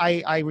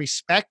 I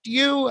respect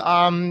you.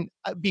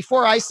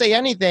 Before I say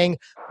anything,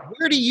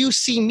 where do you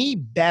see me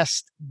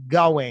best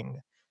going?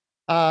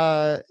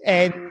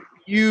 And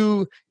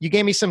you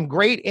gave me some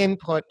great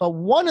input. But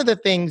one of the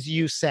things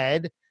you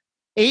said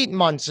 8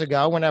 months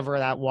ago, whenever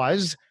that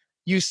was,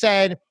 you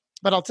said,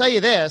 but I'll tell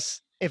you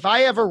this, if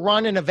I ever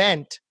run an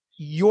event,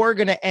 you're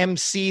going to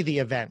MC the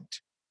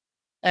event.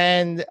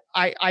 And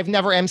I've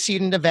never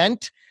emceed an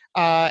event.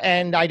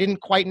 And I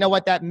didn't quite know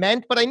what that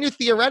meant, but I knew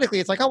theoretically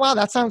it's like, oh, wow,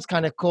 that sounds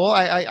kind of cool.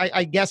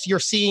 I guess you're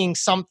seeing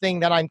something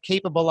that I'm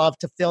capable of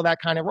to fill that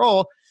kind of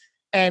role.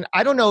 And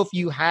I don't know if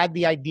you had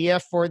the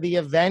idea for the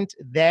event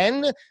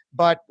then,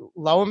 but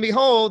lo and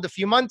behold, a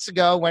few months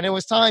ago when it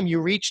was time, you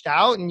reached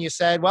out and you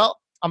said, well,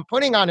 I'm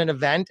putting on an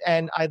event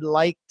and I'd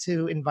like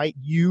to invite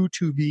you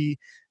to be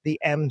the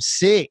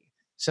MC.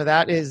 So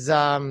that is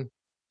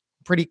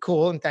pretty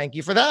cool. And thank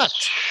you for that.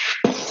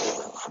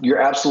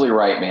 You're absolutely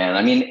right, man.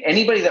 I mean,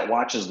 anybody that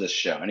watches this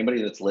show,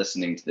 anybody that's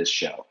listening to this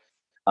show,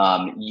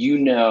 you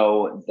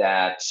know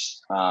that,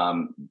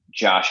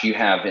 Josh, you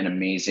have an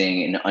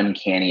amazing and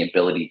uncanny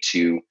ability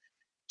to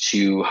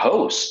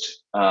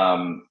host.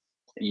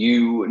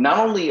 You not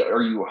only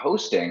are you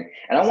hosting,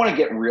 and I want to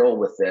get real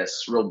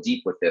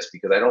deep with this,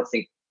 because I don't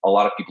think a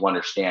lot of people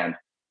understand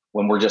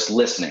when we're just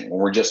listening,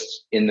 when we're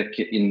just in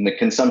the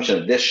consumption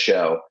of this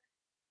show.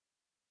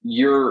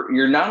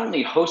 You're not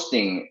only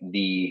hosting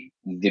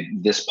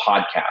this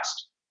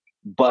podcast,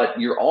 but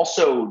you're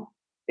also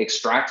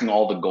extracting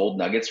all the gold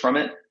nuggets from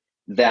it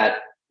that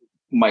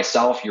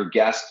myself, your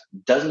guest,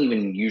 doesn't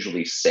even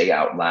usually say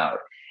out loud.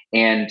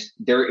 And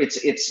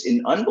it's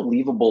an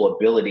unbelievable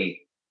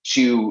ability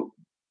to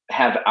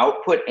have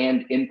output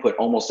and input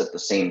almost at the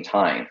same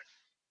time.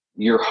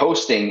 You're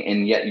hosting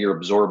and yet you're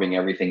absorbing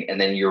everything, and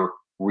then you're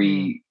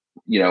resurfacing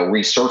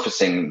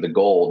the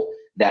gold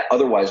that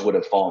otherwise would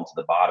have fallen to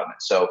the bottom. And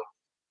so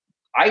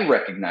I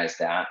recognize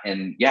that.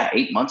 And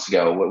 8 months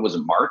ago, what was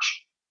it,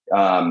 March?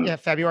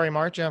 February,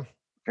 March. Yeah.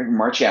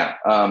 March. Yeah.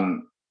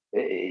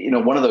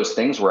 One of those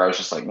things where I was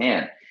just like,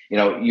 man,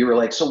 you were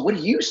like, so what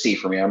do you see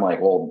for me? I'm like,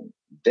 well,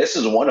 this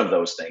is one of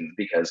those things,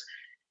 because,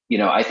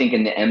 I think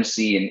in the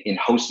MC, in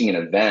hosting an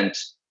event,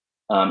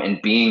 and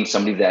being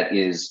somebody that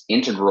is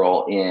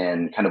integral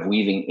in kind of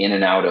weaving in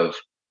and out of,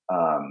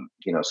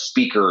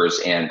 speakers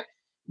and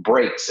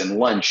breaks and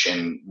lunch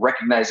and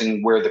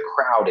recognizing where the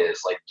crowd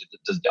is, like,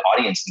 does the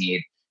audience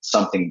need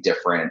something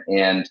different,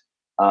 and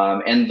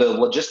the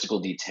logistical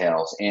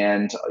details,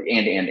 and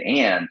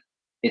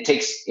it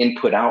takes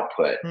input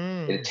output.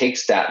 It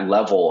takes that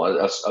level,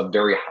 a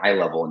very high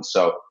level. And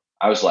so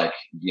I was like,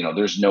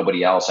 there's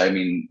nobody else. I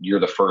mean,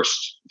 you're the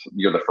first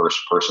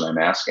person I'm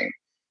asking,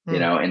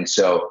 and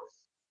so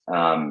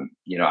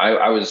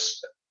I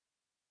was,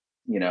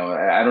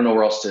 I don't know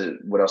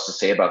what else to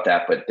say about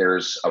that, but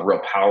there's a real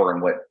power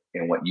in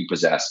what you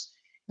possess.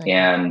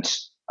 And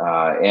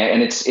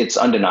it's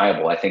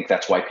undeniable. I think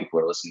that's why people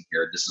are listening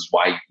here. This is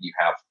why you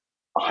have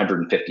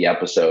 150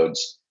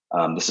 episodes.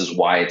 This is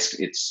why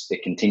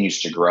it continues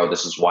to grow.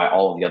 This is why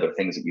all of the other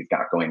things that you've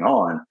got going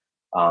on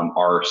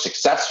are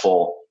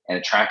successful and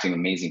attracting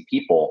amazing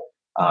people,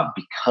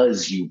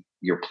 because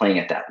you're playing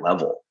at that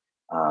level.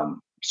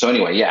 So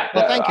anyway,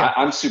 well, thank you.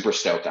 I'm super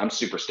stoked.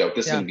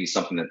 This is going to be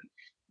something that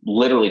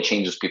literally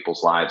changes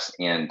people's lives,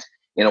 and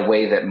in a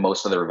way that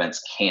most other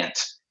events can't.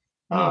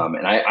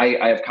 And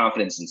I have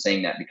confidence in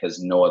saying that, because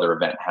no other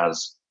event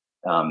has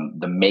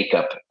the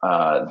makeup,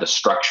 the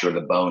structure,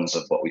 the bones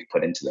of what we've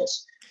put into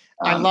this.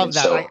 I love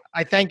that. So,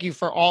 I thank you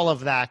for all of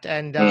that,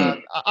 and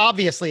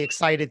obviously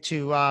excited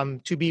to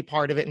be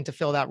part of it and to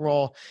fill that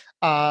role.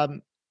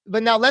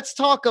 But now let's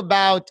talk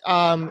about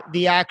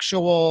the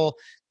actual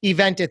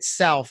event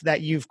itself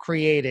that you've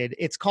created.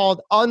 It's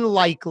called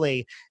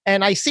Unlikely,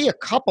 and I see a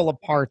couple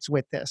of parts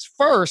with this.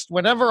 First,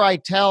 whenever I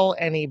tell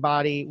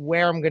anybody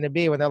where I'm going to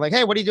be, when they're like,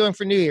 "Hey, what are you doing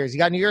for New Year's? You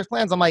got New Year's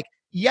plans?" I'm like,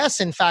 yes,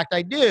 in fact,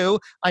 I do.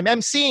 I'm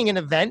emceeing an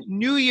event,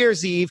 New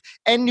Year's Eve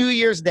and New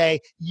Year's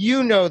Day.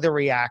 You know the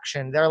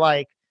reaction. They're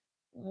like,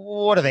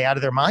 what are they, out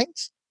of their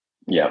minds?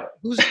 Yeah.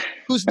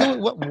 Who's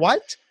doing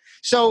what?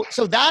 So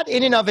that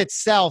in and of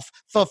itself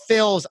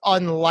fulfills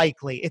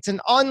Unlikely. It's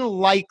an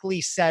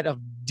unlikely set of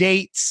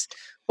dates,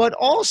 but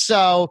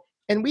also,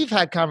 and we've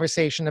had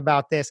conversation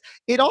about this,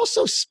 it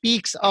also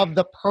speaks of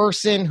the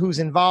person who's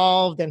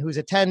involved and who's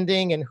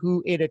attending and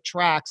who it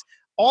attracts.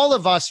 all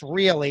of us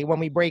really, when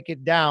we break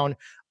it down,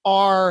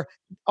 are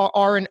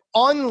an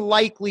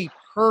unlikely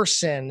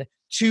person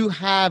to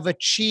have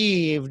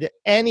achieved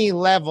any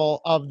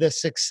level of the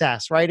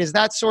success, right? Is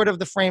that sort of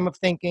the frame of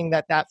thinking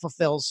that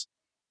fulfills?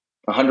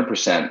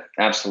 100%.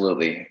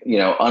 Absolutely.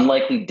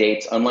 Unlikely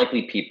dates,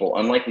 unlikely people,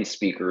 unlikely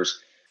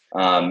speakers,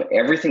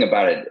 everything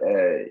about it.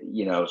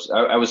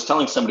 I was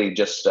telling somebody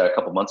just a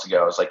couple months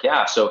ago, I was like,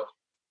 yeah, so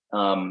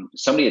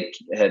somebody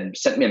had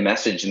sent me a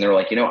message and they were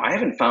like, I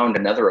haven't found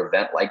another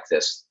event like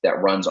this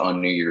that runs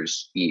on New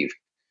Year's Eve.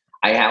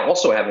 I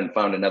also haven't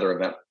found another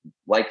event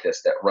like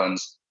this that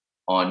runs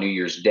on New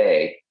Year's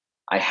Day.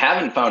 I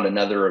haven't found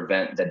another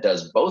event that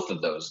does both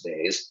of those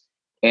days.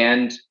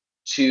 And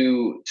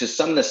to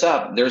sum this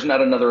up, there's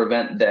not another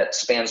event that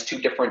spans 2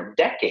 different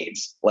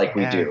decades like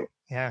we do.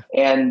 Yeah.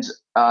 And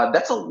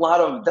that's a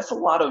lot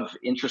of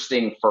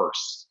interesting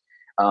firsts,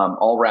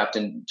 all wrapped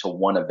into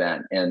one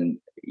event. And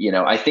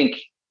I think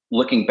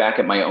looking back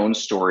at my own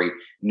story,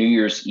 New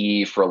Year's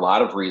Eve, for a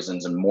lot of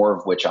reasons, and more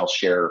of which I'll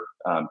share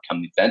come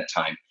event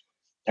time,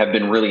 have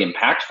been really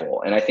impactful.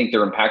 And I think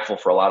they're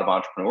impactful for a lot of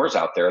entrepreneurs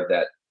out there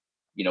that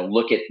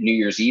look at New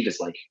Year's Eve as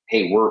like,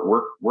 hey,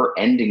 we're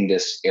ending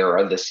this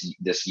era,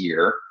 this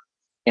year,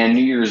 and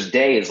New Year's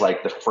Day is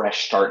like the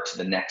fresh start to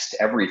the next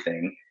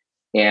everything.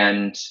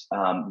 And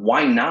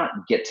why not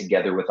get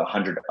together with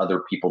 100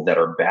 other people that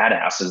are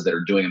badasses, that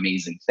are doing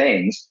amazing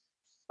things,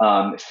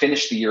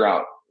 finish the year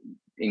out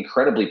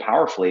incredibly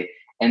powerfully,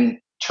 and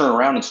turn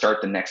around and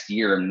start the next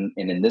year, and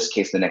in this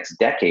case, the next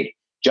decade,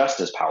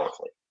 just as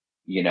powerfully.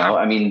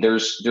 I mean,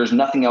 there's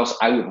nothing else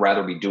I would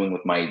rather be doing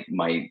with my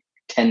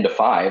 10 to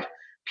 5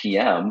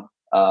 p.m.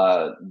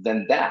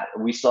 Than that.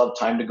 We still have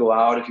time to go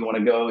out if you want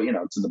to go,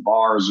 to the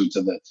bars or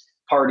to the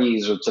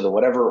parties or to the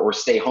whatever, or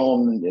stay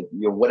home,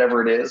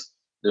 whatever it is.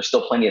 There's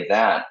still plenty of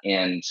that,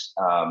 and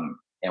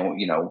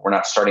we're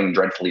not starting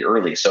dreadfully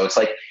early. So it's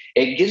like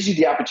it gives you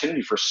the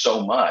opportunity for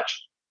so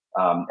much.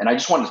 And I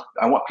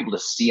want people to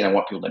see, and I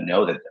want people to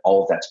know that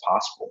all of that's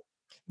possible.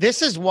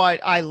 This is what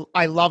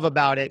I love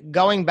about it.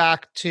 Going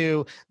back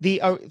to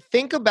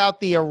think about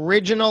the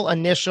original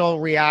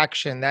initial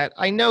reaction that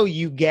I know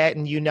you get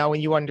and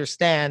and you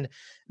understand.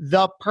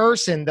 The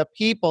person, the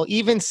people,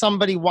 even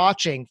somebody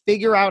watching,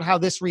 figure out how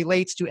this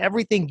relates to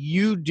everything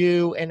you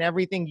do and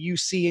everything you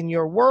see in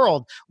your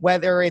world,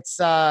 whether it's,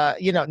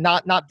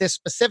 not this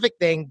specific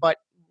thing, but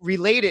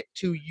relate it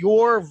to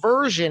your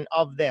version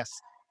of this.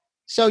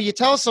 So you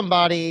tell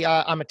somebody,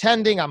 I'm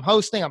attending, I'm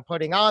hosting, I'm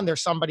putting on,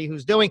 there's somebody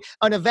who's doing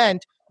an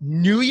event,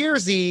 New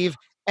Year's Eve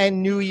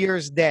and New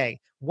Year's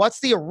Day. What's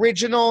the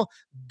original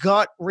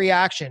gut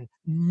reaction?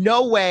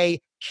 No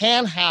way,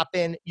 can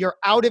happen. You're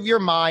out of your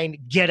mind.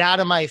 Get out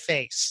of my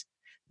face.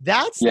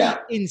 That's the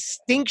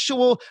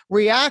instinctual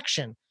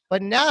reaction.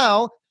 But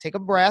now take a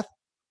breath,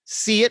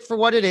 see it for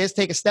what it is,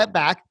 take a step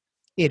back.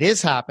 It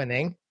is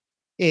happening.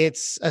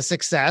 It's a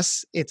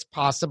success. It's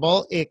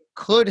possible. It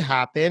could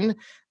happen.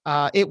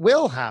 It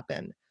will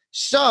happen.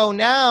 So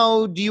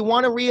now, do you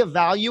want to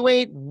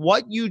reevaluate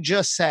what you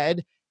just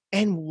said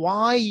and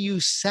why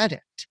you said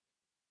it?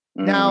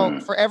 Now,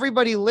 for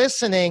everybody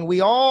listening, we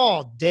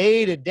all,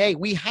 day to day,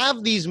 we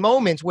have these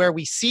moments where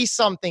we see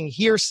something,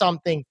 hear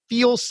something,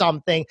 feel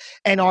something,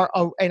 and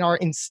our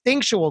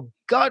instinctual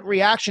gut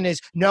reaction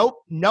is, nope,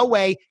 no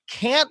way,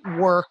 can't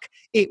work,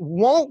 it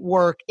won't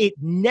work, it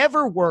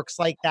never works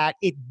like that,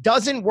 it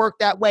doesn't work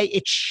that way,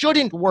 it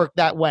shouldn't work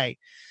that way.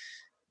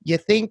 You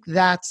think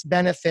that's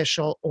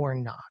beneficial or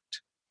not?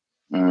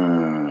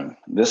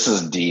 This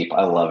is deep.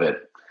 I love it.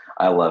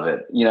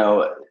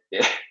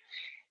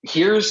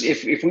 Here's,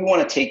 if we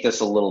want to take this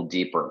a little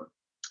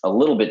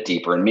bit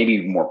deeper and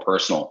maybe more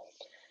personal.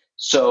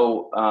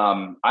 So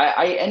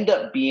I end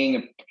up being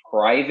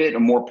a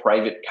more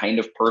private kind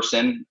of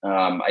person.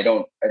 I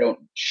don't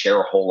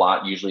share a whole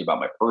lot usually about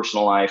my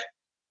personal life.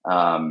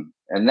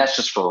 And that's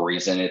just for a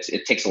reason.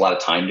 It takes a lot of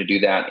time to do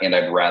that. And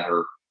I'd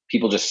rather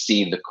people just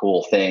see the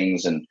cool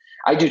things. And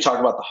I do talk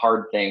about the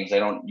hard things. I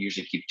don't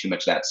usually keep too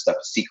much of that stuff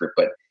a secret,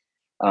 but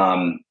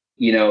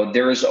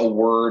there's a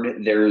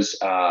word, there's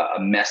a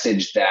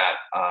message that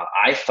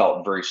I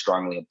felt very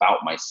strongly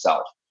about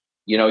myself.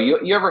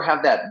 You ever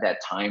have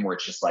that time where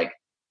it's just like,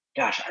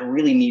 gosh,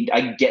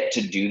 I get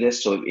to do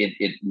this. So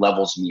it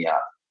levels me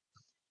up.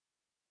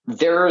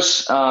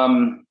 There's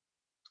a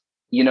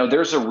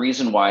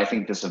reason why I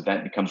think this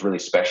event becomes really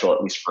special,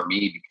 at least for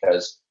me,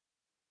 because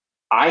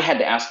I had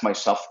to ask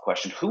myself the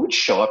question, who would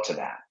show up to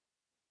that?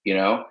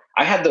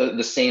 I had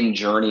the same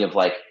journey of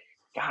like,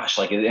 gosh,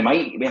 like, am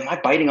I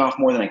biting off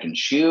more than I can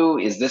chew?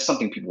 Is this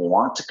something people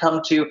want to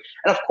come to?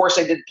 And of course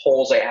I did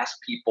polls. I asked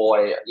people,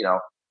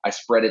 I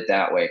spread it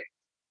that way.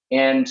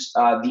 And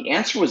the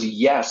answer was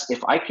yes.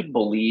 If I could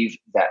believe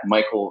that,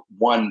 Michael,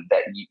 one,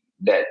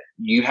 that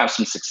you have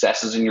some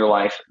successes in your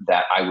life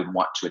that I would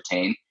want to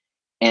attain.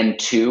 And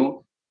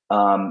two,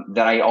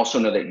 that I also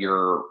know that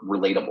you're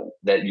relatable,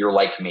 that you're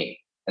like me,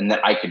 and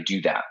that I could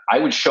do that. I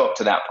would show up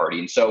to that party.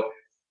 And so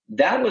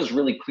that was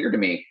really clear to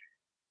me.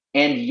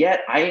 And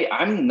yet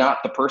I'm not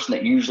the person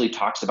that usually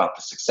talks about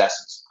the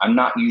successes. I'm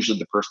not usually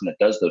the person that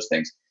does those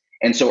things.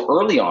 And so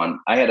early on,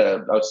 I had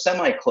a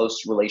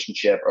semi-close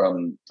relationship.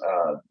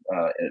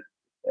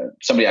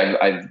 Somebody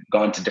I've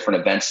gone to different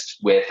events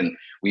with, and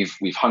we've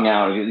hung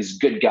out. He's a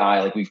good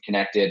guy. Like, we've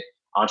connected,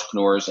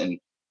 entrepreneurs. And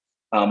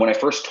when I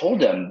first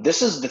told him,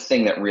 this is the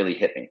thing that really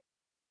hit me.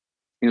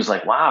 He was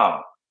like,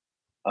 "Wow,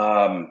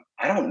 I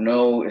don't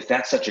know if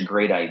that's such a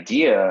great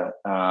idea.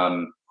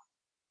 I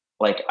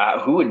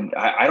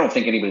don't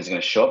think anybody's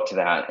going to show up to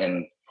that.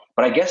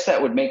 But I guess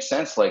that would make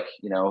sense, like,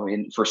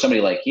 for somebody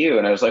like you."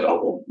 And I was like,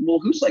 "Oh, well,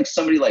 who's like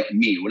somebody like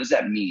me? What does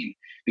that mean?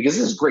 Because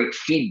this is great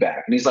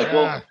feedback." And he's like, Yeah.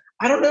 "Well,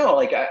 I don't know.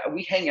 Like,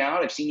 we hang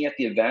out. I've seen you at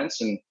the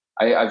events, and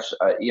I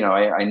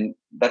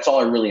that's all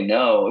I really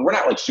know. We're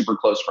not like super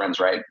close friends,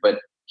 right? But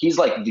he's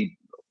like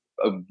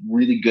a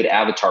really good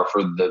avatar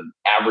for the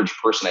average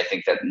person, I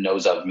think, that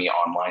knows of me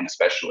online,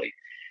 especially."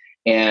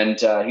 And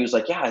he was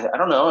like, "Yeah, I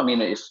don't know. I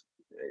mean, if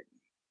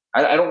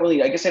I don't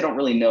really, I guess I don't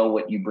really know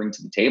what you bring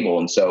to the table."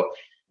 And so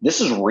this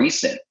is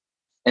recent.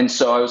 And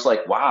so I was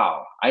like,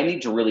 wow, I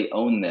need to really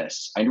own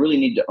this. I really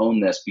need to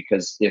own this,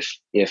 because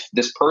if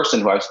this person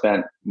who I've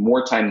spent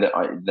more time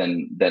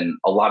than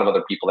a lot of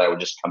other people that I would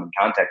just come in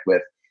contact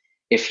with,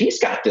 if he's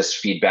got this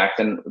feedback,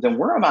 then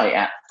where am I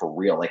at for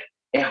real? Like,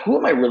 who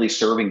am I really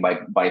serving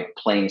by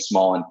playing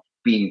small and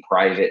being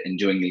private and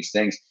doing these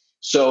things?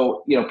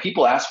 So,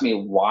 people ask me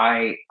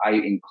why I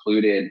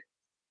included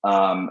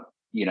time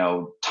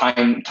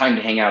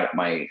to hang out at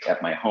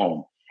my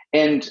home.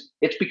 And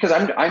it's because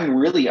I'm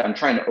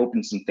trying to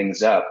open some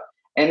things up.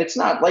 And it's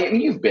not like,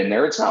 you've been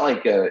there. It's not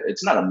like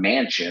it's not a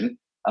mansion,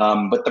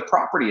 but the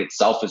property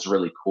itself is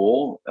really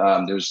cool.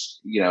 There's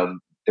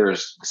the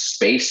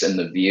space and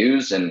the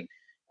views, and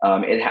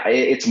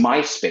it's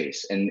my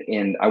space,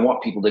 and I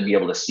want people to be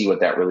able to see what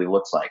that really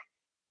looks like.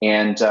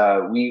 And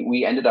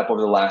we ended up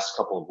over the last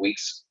couple of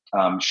weeks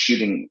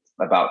shooting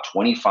about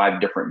 25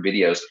 different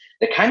videos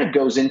that kind of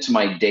goes into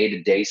my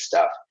day-to-day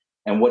stuff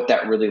and what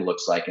that really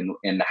looks like,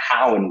 and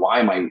how and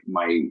why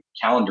my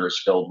calendar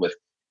is filled with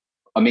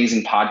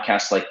amazing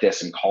podcasts like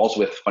this, and calls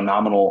with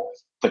phenomenal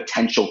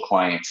potential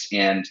clients,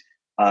 and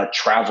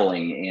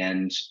traveling,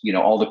 and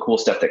all the cool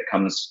stuff that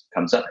comes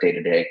up day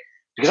to day.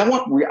 Because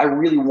I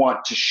really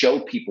want to show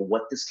people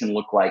what this can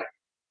look like,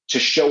 to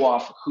show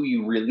off who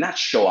you really, not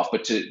show off,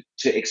 but to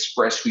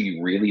express who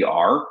you really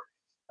are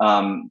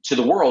to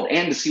the world,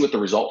 and to see what the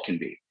result can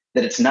be.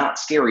 That it's not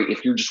scary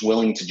if you're just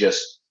willing to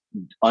just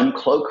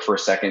uncloak for a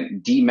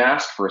second,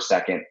 demask for a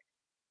second,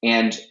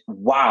 and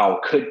wow,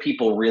 could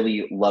people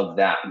really love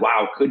that?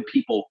 Wow, could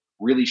people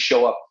really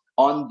show up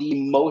on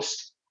the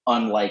most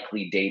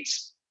unlikely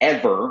dates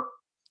ever,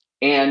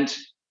 and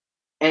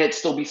it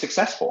still be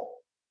successful?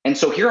 And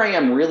so here I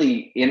am,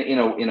 really in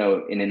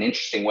an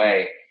interesting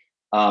way,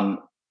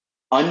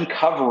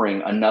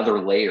 uncovering another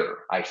layer.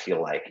 I feel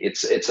like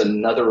it's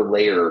another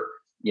layer.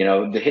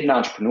 The hidden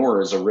entrepreneur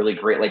is a really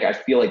great, like, I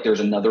feel like there's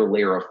another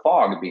layer of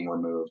fog being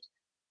removed,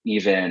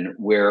 even,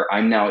 where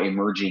I'm now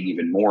emerging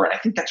even more. And I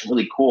think that's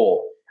really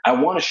cool. I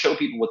want to show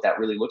people what that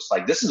really looks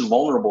like. This is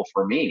vulnerable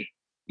for me,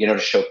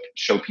 to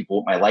show people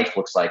what my life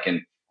looks like, and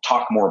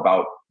talk more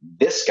about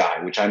this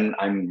guy, which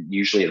I'm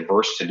usually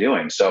adverse to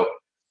doing. So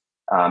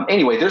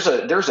anyway, there's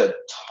a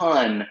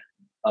ton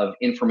of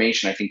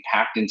information, I think,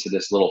 packed into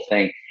this little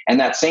thing. And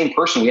that same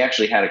person, we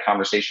actually had a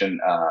conversation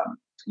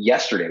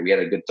yesterday. We had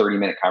a good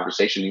 30-minute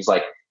conversation. He's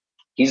like,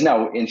 he's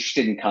now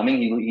interested in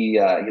coming. He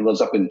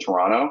lives up in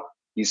Toronto.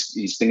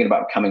 He's thinking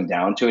about coming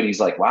down to it. He's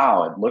like,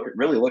 wow, it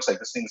really looks like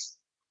this thing's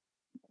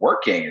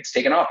working. It's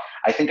taken off.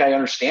 I think I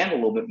understand a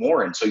little bit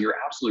more. And so you're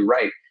absolutely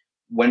right.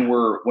 When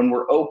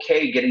we're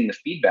okay getting the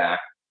feedback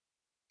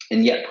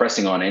and yet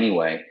pressing on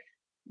anyway,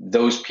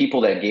 those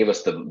people that gave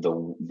us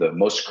the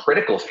most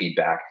critical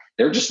feedback,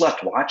 they're just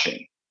left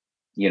watching,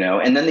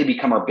 and then they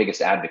become our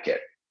biggest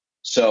advocate.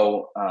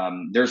 So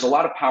there's a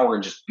lot of power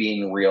in just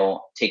being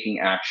real, taking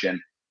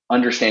action,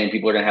 understanding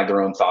people are going to have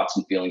their own thoughts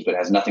and feelings, but it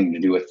has nothing to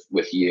do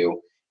with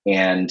you,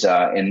 and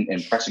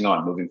pressing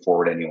on, moving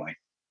forward anyway.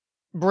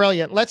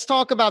 Brilliant. Let's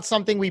talk about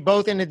something we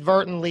both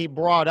inadvertently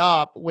brought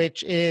up,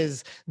 which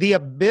is the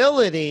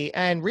ability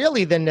and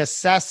really the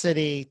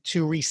necessity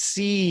to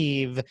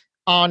receive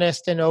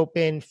honest and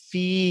open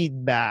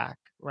feedback,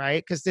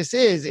 right? Because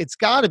it's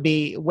got to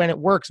be, when it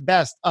works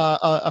best,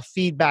 a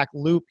feedback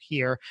loop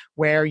here,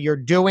 where you're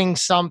doing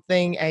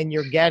something and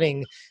you're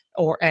getting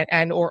or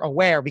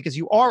aware, because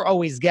you are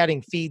always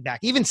getting feedback.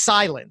 Even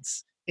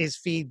silence is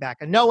feedback.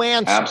 A no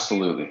answer.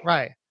 Absolutely.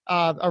 Right.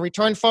 A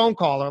return phone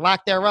call or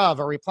lack thereof,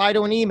 a reply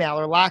to an email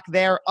or lack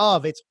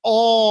thereof. It's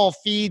all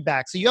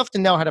feedback. So you have to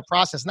know how to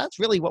process. And that's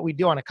really what we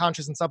do on a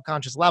conscious and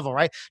subconscious level,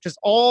 right? Just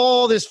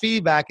all this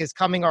feedback is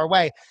coming our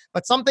way.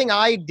 But something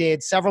I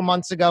did several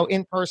months ago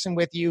in person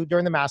with you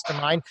during the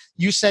mastermind,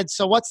 you said,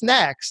 so what's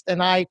next?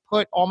 And I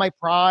put all my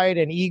pride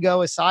and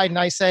ego aside, and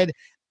I said,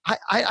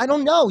 I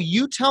don't know.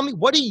 You tell me,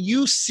 what do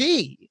you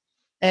see?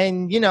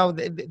 And,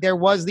 there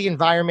was the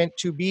environment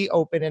to be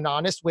open and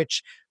honest,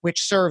 which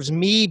serves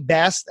me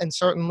best and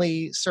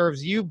certainly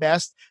serves you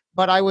best.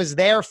 But I was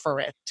there for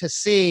it to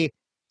see,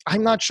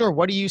 I'm not sure.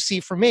 What do you see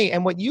for me?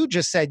 And what you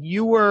just said,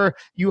 you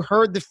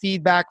heard the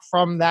feedback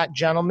from that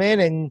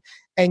gentleman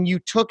and you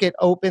took it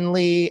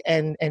openly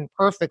and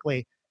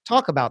perfectly.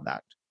 Talk about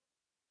that.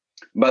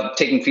 But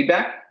taking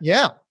feedback?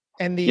 Yeah.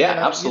 And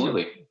yeah,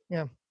 absolutely.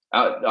 Yeah.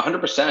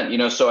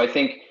 100%. So I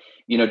think,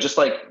 just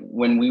like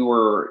when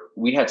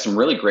we had some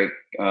really great,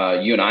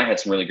 you and I had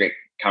some really great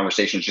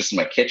conversations just in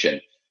my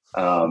kitchen.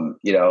 That's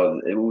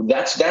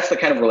the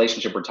kind of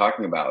relationship we're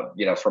talking about,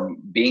 from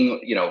being,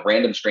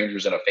 random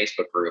strangers in a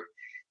Facebook group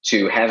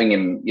to having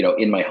him,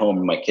 in my home,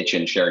 in my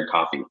kitchen, sharing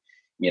coffee.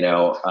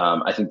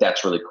 I think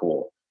that's really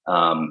cool.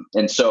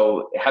 And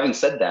so having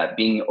said that,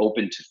 being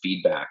open to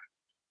feedback,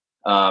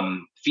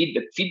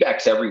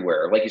 feedback's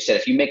everywhere. Like you said,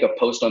 if you make a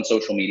post on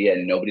social media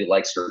and nobody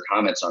likes or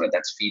comments on it,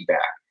 that's feedback.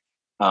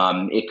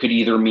 It could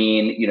either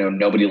mean,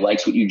 nobody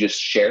likes what you just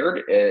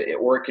shared,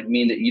 or it could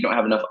mean that you don't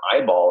have enough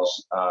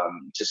eyeballs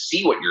to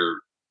see what you're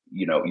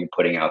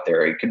putting out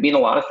there. It could mean a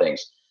lot of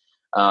things.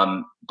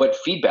 But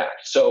feedback.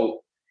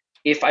 So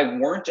if I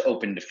weren't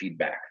open to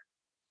feedback,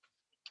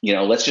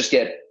 let's just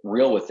get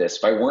real with this.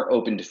 If I weren't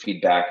open to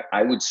feedback,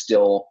 I would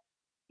still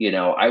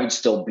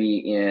be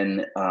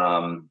in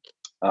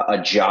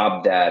a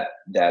job that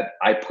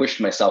I pushed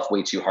myself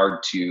way too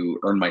hard to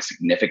earn my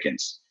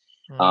significance.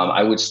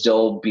 I would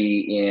still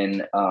be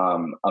in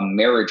a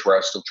marriage where I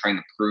was still trying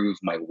to prove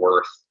my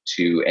worth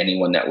to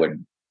anyone that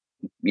would,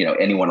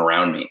 anyone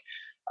around me.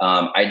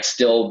 I'd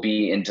still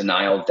be in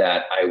denial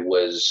that I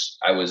was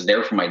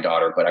there for my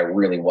daughter, but I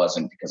really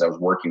wasn't because I was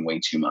working way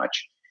too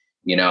much.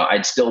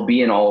 I'd still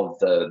be in all of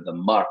the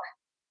muck,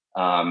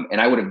 and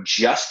I would have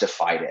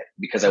justified it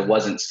because I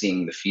wasn't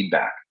seeing the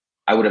feedback.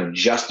 I would have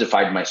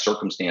justified my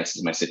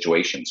circumstances, my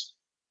situations.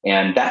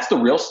 And that's the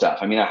real stuff.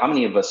 I mean, how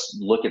many of us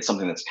look at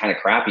something that's kind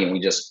of crappy and we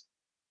just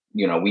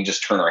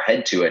turn our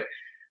head to it.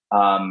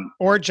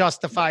 Or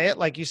justify it,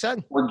 like you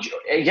said.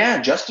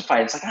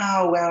 Justify it. It's like,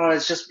 oh, well,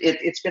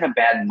 it's been a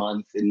bad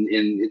month and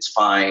it's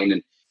fine.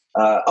 And,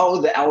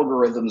 the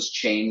algorithms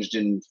changed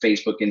in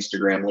Facebook,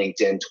 Instagram,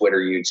 LinkedIn, Twitter,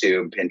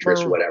 YouTube,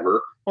 Pinterest,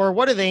 whatever. Or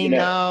what do they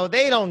know?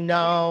 They don't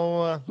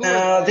know.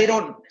 No, they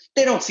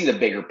don't see the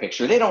bigger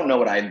picture. They don't know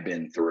what I've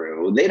been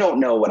through. They don't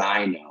know what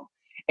I know.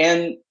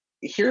 And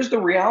here's the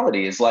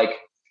reality is, like,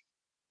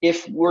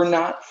 if we're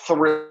not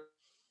thrilled,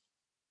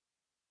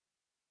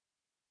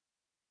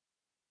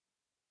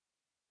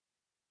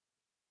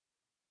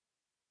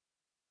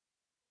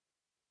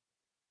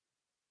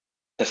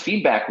 the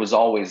feedback was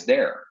always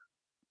there.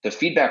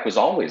 If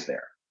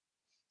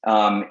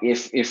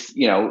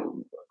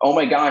oh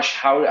my gosh,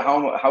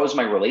 how is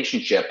my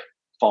relationship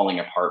falling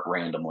apart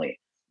randomly?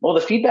 Well,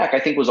 the feedback I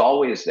think was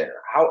always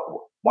there.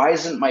 Why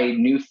isn't my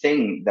new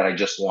thing that I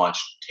just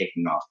launched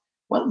taking off?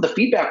 Well, the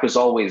feedback was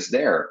always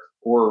there,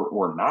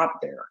 or not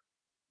there.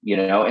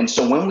 And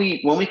so when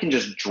we can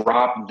just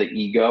drop the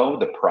ego,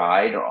 the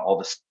pride, or all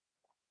this,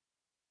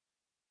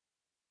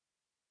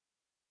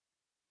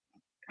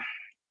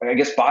 I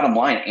guess bottom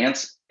line,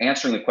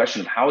 answering the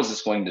question of how is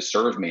this going to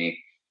serve me,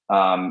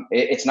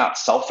 it's not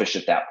selfish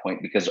at that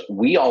point because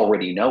we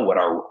already know what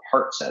our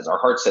heart says. Our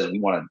heart says we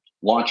want to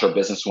launch our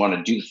business, we want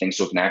to do the things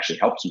so it can actually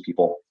help some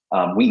people.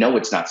 We know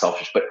it's not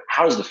selfish, but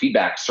how does the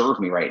feedback serve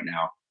me right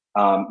now?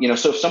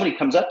 So if somebody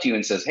comes up to you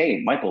and says,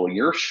 "Hey, Michael,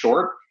 you're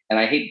short and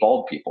I hate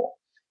bald people,"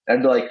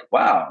 I'd be like,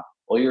 "Wow,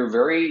 well, you're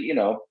very,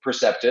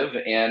 perceptive,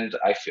 and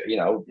I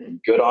feel,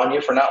 good on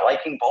you for not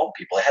liking bald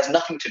people. It has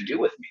nothing to do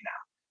with me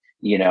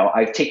now.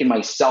 I've taken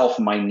myself,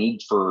 my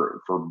need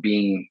for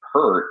being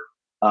hurt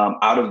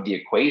out of the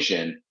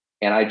equation,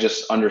 and I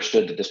just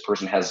understood that this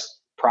person has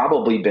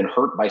probably been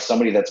hurt by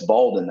somebody that's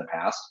bald in the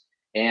past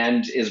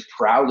and is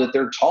proud that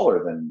they're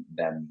taller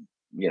than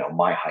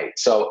my height.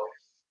 So,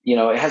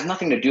 it has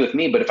nothing to do with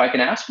me. But if I can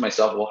ask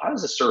myself, well, how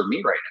does this serve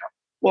me right now?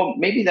 Well,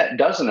 maybe that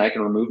doesn't. I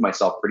can remove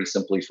myself pretty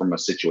simply from a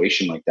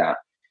situation like that.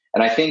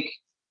 And I think,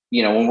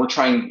 when we're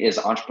trying as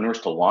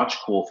entrepreneurs to launch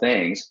cool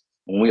things,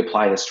 when we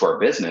apply this to our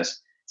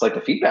business, it's like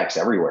the feedback's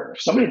everywhere.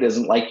 If somebody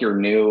doesn't like your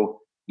new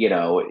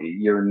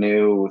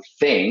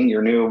thing,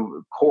 your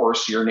new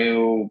course, your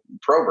new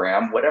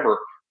program, whatever,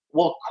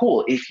 well,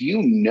 cool. If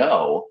you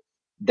know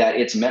that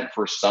it's meant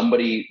for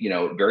somebody,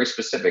 very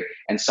specific,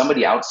 and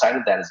somebody outside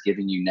of that is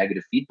giving you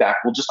negative feedback,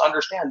 well, just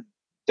understand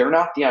they're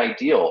not the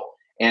ideal.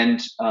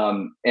 And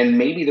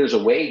maybe there's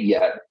a way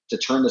yet to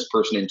turn this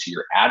person into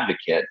your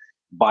advocate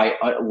by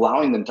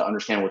allowing them to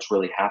understand what's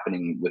really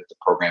happening with the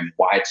program,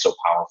 why it's so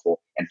powerful,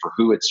 and for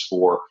who it's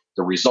for,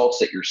 the results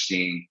that you're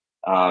seeing,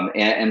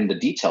 and the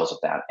details of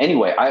that.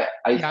 Anyway,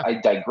 I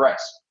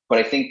digress, but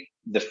I think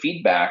the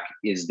feedback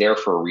is there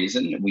for a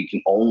reason. We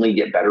can only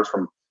get better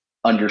from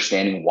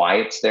understanding why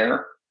it's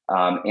there,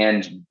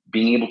 and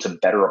being able to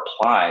better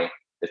apply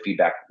the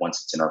feedback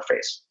once it's in our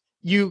face.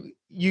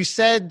 You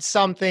said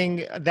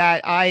something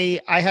that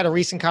I had a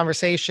recent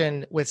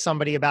conversation with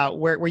somebody about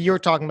where you were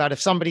talking about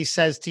if somebody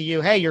says to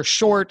you, "Hey, you're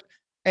short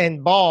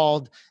and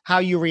bald," how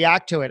you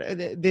react to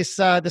it. This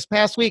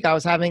past week, I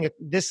was having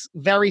this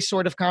very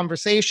sort of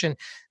conversation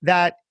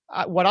that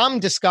what I'm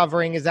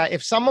discovering is that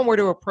if someone were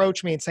to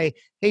approach me and say,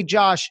 "Hey,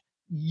 Josh,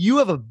 you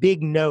have a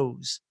big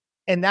nose,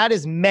 and that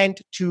is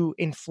meant to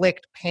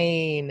inflict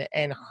pain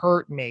and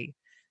hurt me.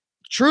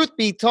 Truth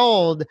be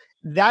told,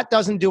 that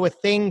doesn't do a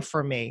thing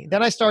for me.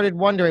 Then I started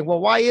wondering, well,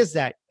 why is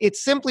that?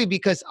 It's simply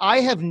because I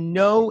have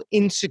no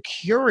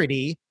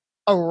insecurity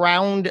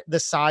around the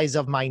size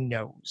of my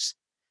nose.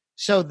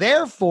 So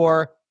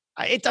therefore,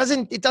 it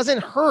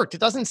doesn't hurt. It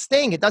doesn't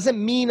sting. It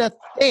doesn't mean a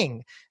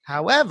thing.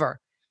 However,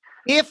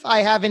 if I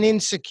have an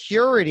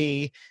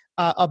insecurity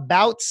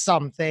about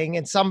something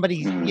and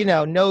somebody,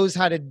 knows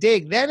how to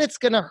dig, then it's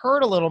going to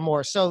hurt a little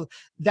more. So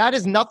that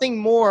is nothing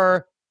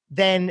more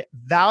than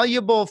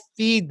valuable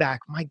feedback.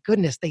 My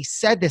goodness, they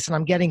said this and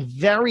I'm getting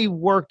very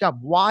worked up.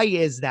 Why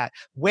is that?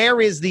 Where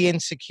is the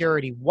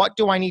insecurity? What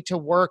do I need to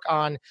work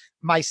on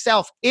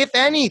myself? If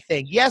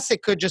anything, yes,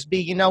 it could just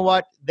be, you know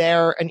what?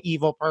 They're an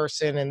evil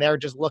person and they're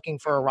just looking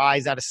for a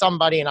rise out of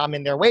somebody and I'm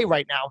in their way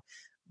right now.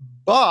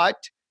 But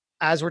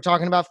as we're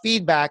talking about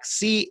feedback,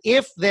 see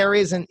if there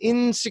is an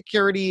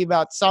insecurity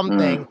about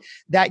something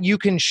that you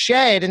can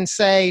shed and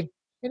say,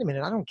 wait a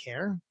minute, I don't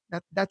care.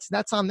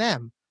 That's on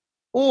them.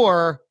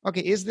 Or, okay,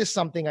 is this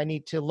something I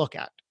need to look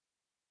at?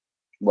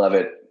 Love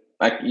it.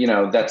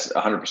 That's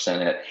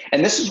 100% it.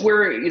 And this is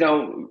where,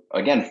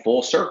 again,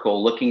 full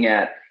circle, looking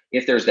at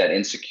if there's that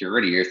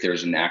insecurity or if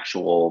there's an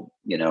actual,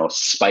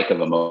 spike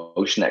of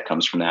emotion that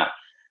comes from that,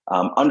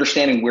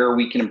 understanding where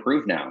we can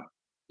improve now.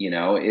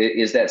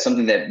 Is that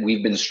something that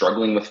we've been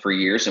struggling with for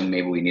years and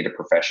maybe we need a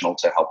professional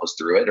to help us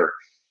through it? Or,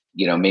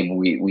 maybe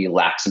we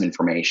lack some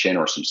information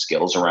or some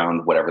skills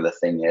around whatever the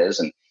thing is.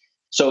 And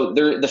so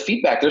the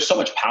feedback, there's so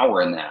much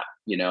power in that,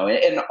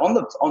 and on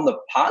the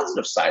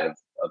positive side of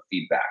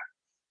feedback,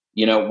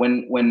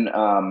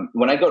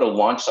 when I go to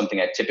launch something,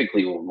 I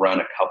typically will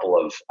run a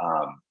couple of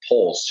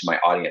polls to my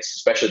audience,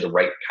 especially the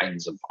right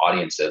kinds of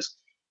audiences,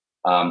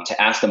 to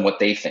ask them what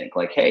they think.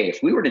 Like, hey, if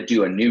we were to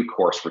do a new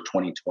course for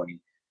 2020,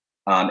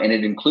 and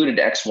it included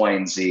X, Y,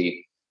 and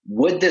Z,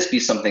 would this be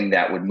something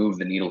that would move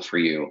the needle for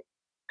you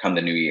come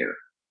the new year?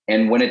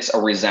 And when it's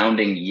a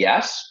resounding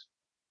yes,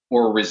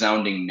 or a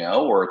resounding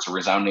no, or it's a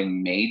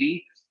resounding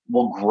maybe,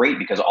 well, great,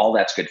 because all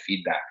that's good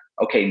feedback.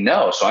 Okay,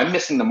 no, so I'm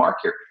missing the mark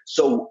here.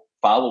 So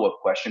follow-up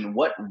question,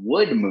 what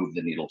would move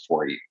the needle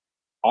for you?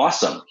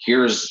 Awesome,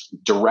 here's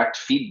direct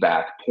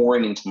feedback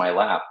pouring into my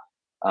lap.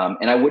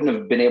 And I wouldn't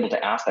have been able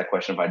to ask that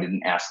question if I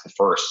didn't ask the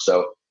first.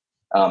 So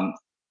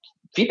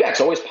feedback's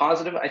always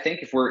positive, I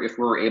think, if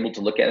we're able to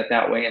look at it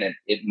that way, and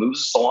it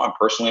moves us along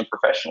personally and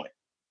professionally.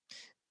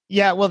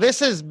 Yeah, well, this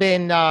has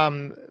been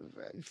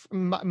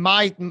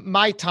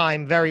my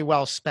time very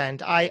well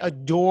spent. I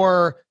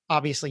adore,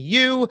 obviously,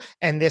 you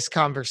and this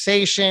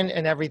conversation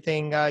and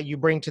everything you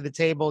bring to the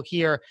table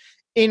here.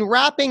 In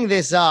wrapping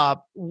this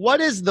up,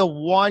 what is the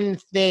one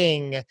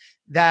thing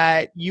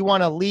that you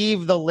want to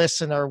leave the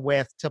listener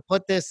with to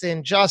put this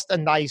in just a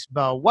nice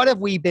bow? What have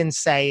we been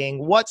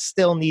saying? What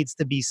still needs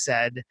to be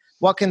said?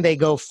 What can they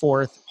go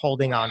forth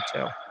holding on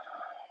to?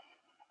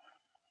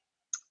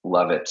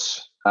 Love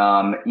it.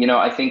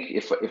 I think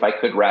if I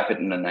could wrap it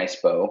in a nice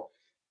bow,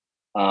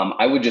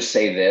 I would just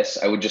say this.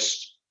 I would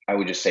just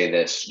say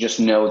this. Just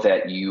know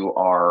that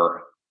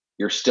you're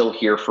still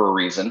here for a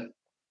reason.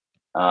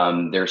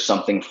 There's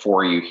something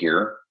for you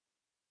here.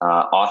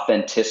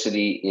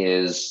 Authenticity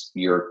is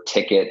your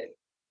ticket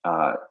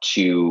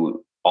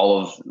to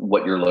all of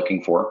what you're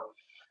looking for,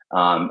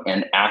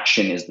 and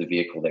action is the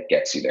vehicle that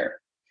gets you there.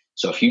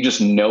 So if you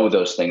just know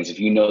those things, if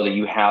you know that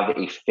you have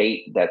a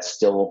fate that's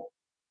still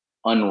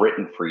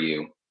unwritten for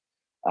you,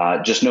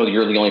 just know that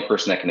you're the only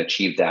person that can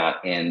achieve that,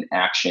 and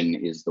action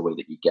is the way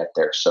that you get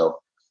there. So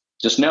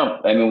just know,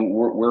 I mean,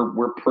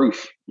 we're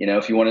proof.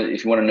 If you want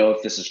to know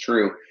if this is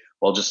true,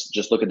 well,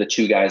 just look at the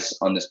two guys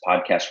on this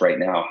podcast right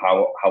now.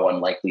 How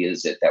unlikely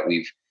is it that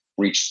we've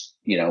reached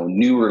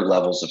newer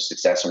levels of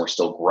success and we're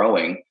still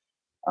growing,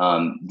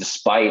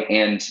 despite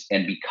and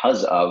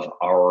because of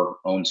our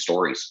own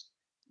stories.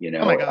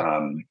 Oh my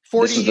God.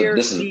 40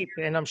 years deep,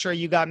 and I'm sure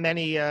you got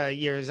many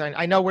years.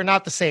 I know we're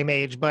not the same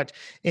age, but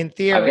in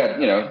theory. I've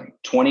got,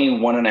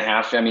 21 and a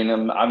half. I mean,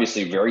 I'm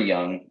obviously very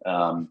young.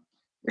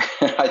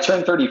 I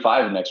turn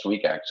 35 next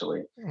week,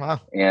 actually. Wow.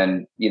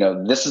 And,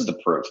 this is the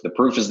proof. The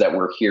proof is that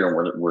we're here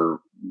and we're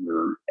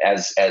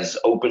as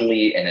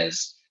openly and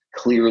as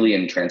clearly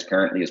and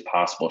transparently as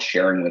possible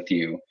sharing with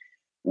you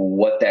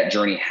what that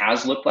journey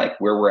has looked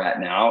like, where we're at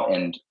now,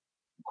 and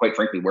quite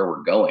frankly, where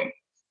we're going.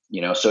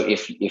 So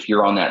if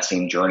you're on that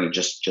same journey,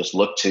 just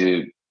look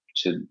to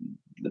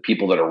the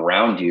people that are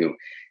around you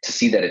to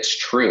see that it's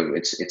true.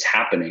 It's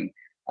happening.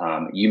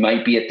 You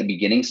might be at the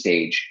beginning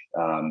stage,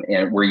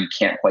 and where you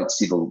can't quite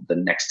see the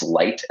next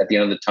light at the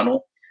end of the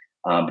tunnel.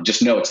 But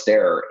just know it's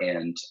there,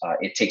 and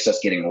it takes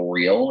us getting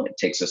real. It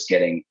takes us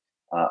getting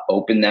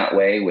open that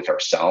way with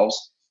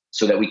ourselves,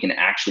 so that we can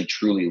actually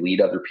truly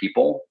lead other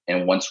people.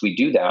 And once we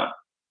do that,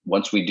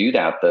 those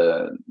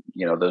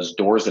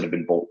doors that have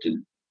been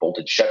bolted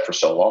shut for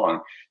so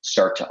long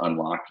start to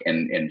unlock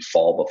and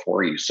fall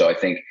before you. So I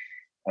think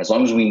as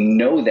long as we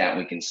know that,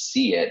 we can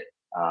see it,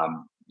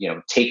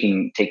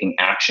 taking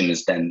action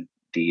is then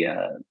the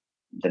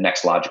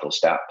next logical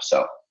step.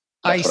 So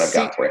That's what I've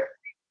got for you.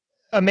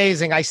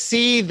 Amazing. I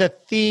see the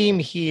theme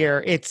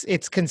here.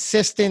 It's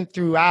consistent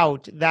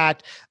throughout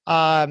that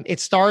it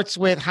starts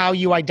with how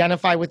you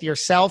identify with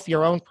yourself,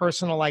 your own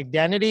personal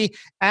identity,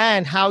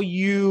 and how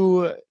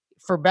you,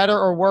 for better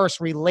or worse,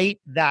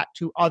 relate that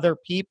to other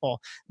people.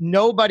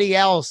 Nobody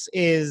else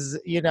is,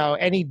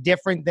 any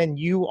different than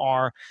you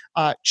are.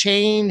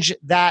 Change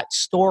that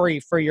story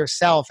for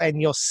yourself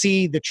and you'll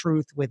see the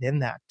truth within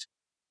that.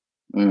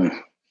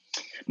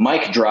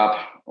 Mic drop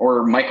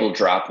or Michael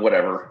drop,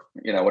 whatever,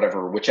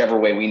 whichever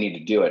way we need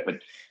to do it. But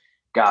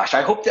gosh,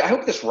 I hope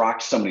this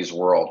rocks somebody's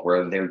world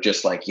where they're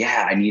just like,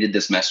 yeah, I needed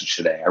this message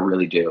today. I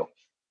really do.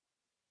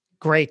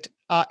 Great.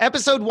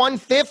 Episode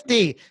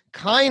 150,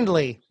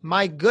 kindly,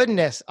 my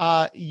goodness,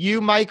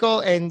 you, Michael,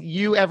 and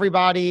you,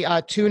 everybody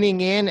tuning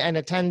in and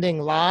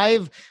attending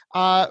live.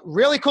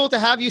 Really cool to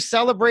have you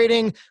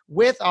celebrating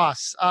with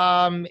us.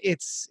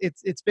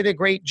 It's been a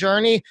great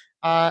journey.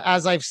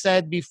 As I've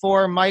said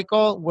before,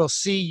 Michael, we'll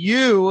see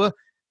you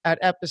at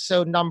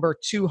episode number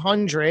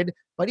 200.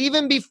 But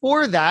even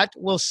before that,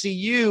 we'll see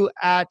you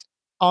at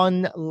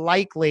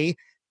Unlikely.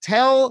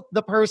 Tell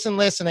the person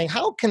listening,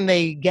 how can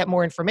they get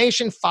more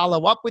information,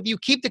 follow up with you,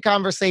 keep the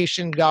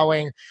conversation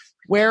going?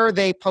 Where are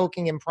they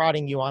poking and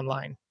prodding you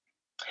online?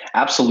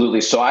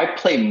 Absolutely. So I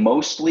play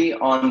mostly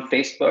on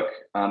Facebook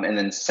and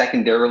then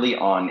secondarily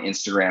on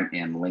Instagram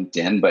and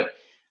LinkedIn. But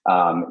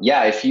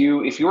if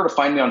you were to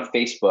find me on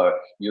Facebook,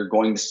 you're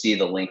going to see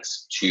the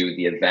links to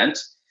the event.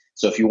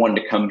 So if you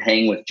wanted to come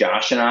hang with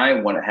Josh and I,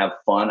 want to have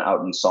fun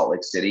out in Salt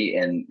Lake City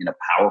in a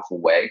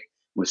powerful way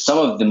with some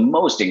of the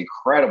most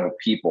incredible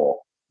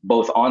people,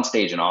 both on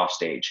stage and off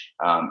stage.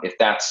 If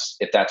that's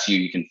you,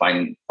 you can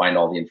find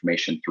all the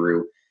information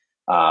through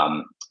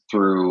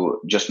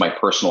just my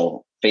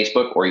personal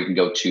Facebook, or you can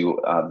go to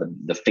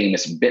the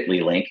famous bit.ly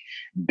link,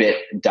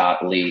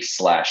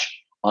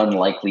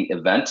 bit.ly/unlikely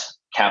event,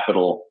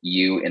 capital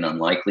U in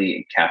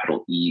unlikely,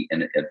 capital E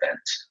in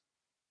event.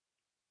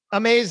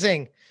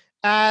 Amazing.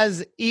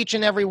 As each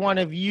and every one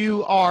of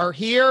you are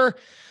here,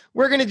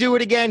 we're going to do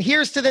it again.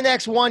 Here's to the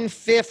next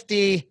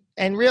 150.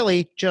 And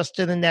really just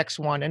to the next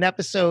one, an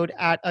episode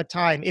at a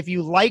time. If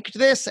you liked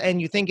this and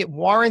you think it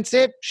warrants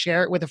it,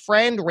 share it with a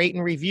friend, rate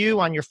and review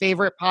on your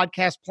favorite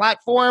podcast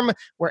platform,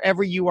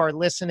 wherever you are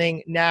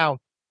listening now.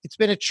 It's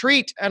been a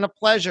treat and a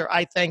pleasure.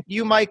 I thank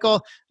you,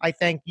 Michael. I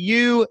thank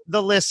you,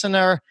 the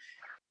listener.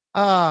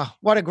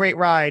 What a great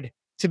ride.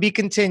 To be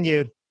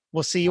continued.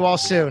 We'll see you all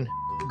soon.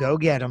 Go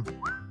get them.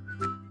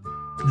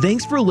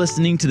 Thanks for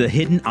listening to the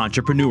Hidden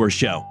Entrepreneur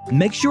Show.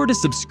 Make sure to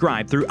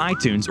subscribe through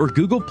iTunes or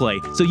Google Play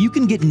so you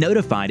can get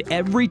notified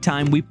every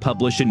time we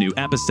publish a new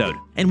episode.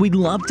 And we'd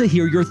love to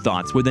hear your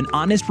thoughts with an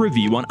honest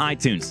review on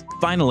iTunes.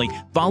 Finally,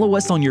 follow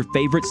us on your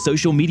favorite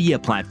social media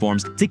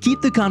platforms to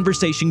keep the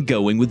conversation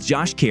going with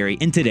Josh Carey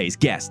and today's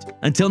guest.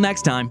 Until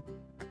next time.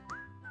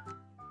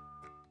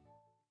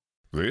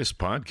 This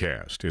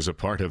podcast is a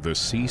part of the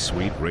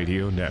C-Suite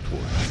Radio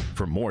Network.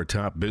 For more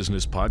top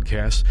business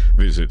podcasts,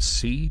 visit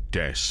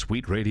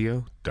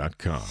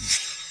c-suiteradio.com.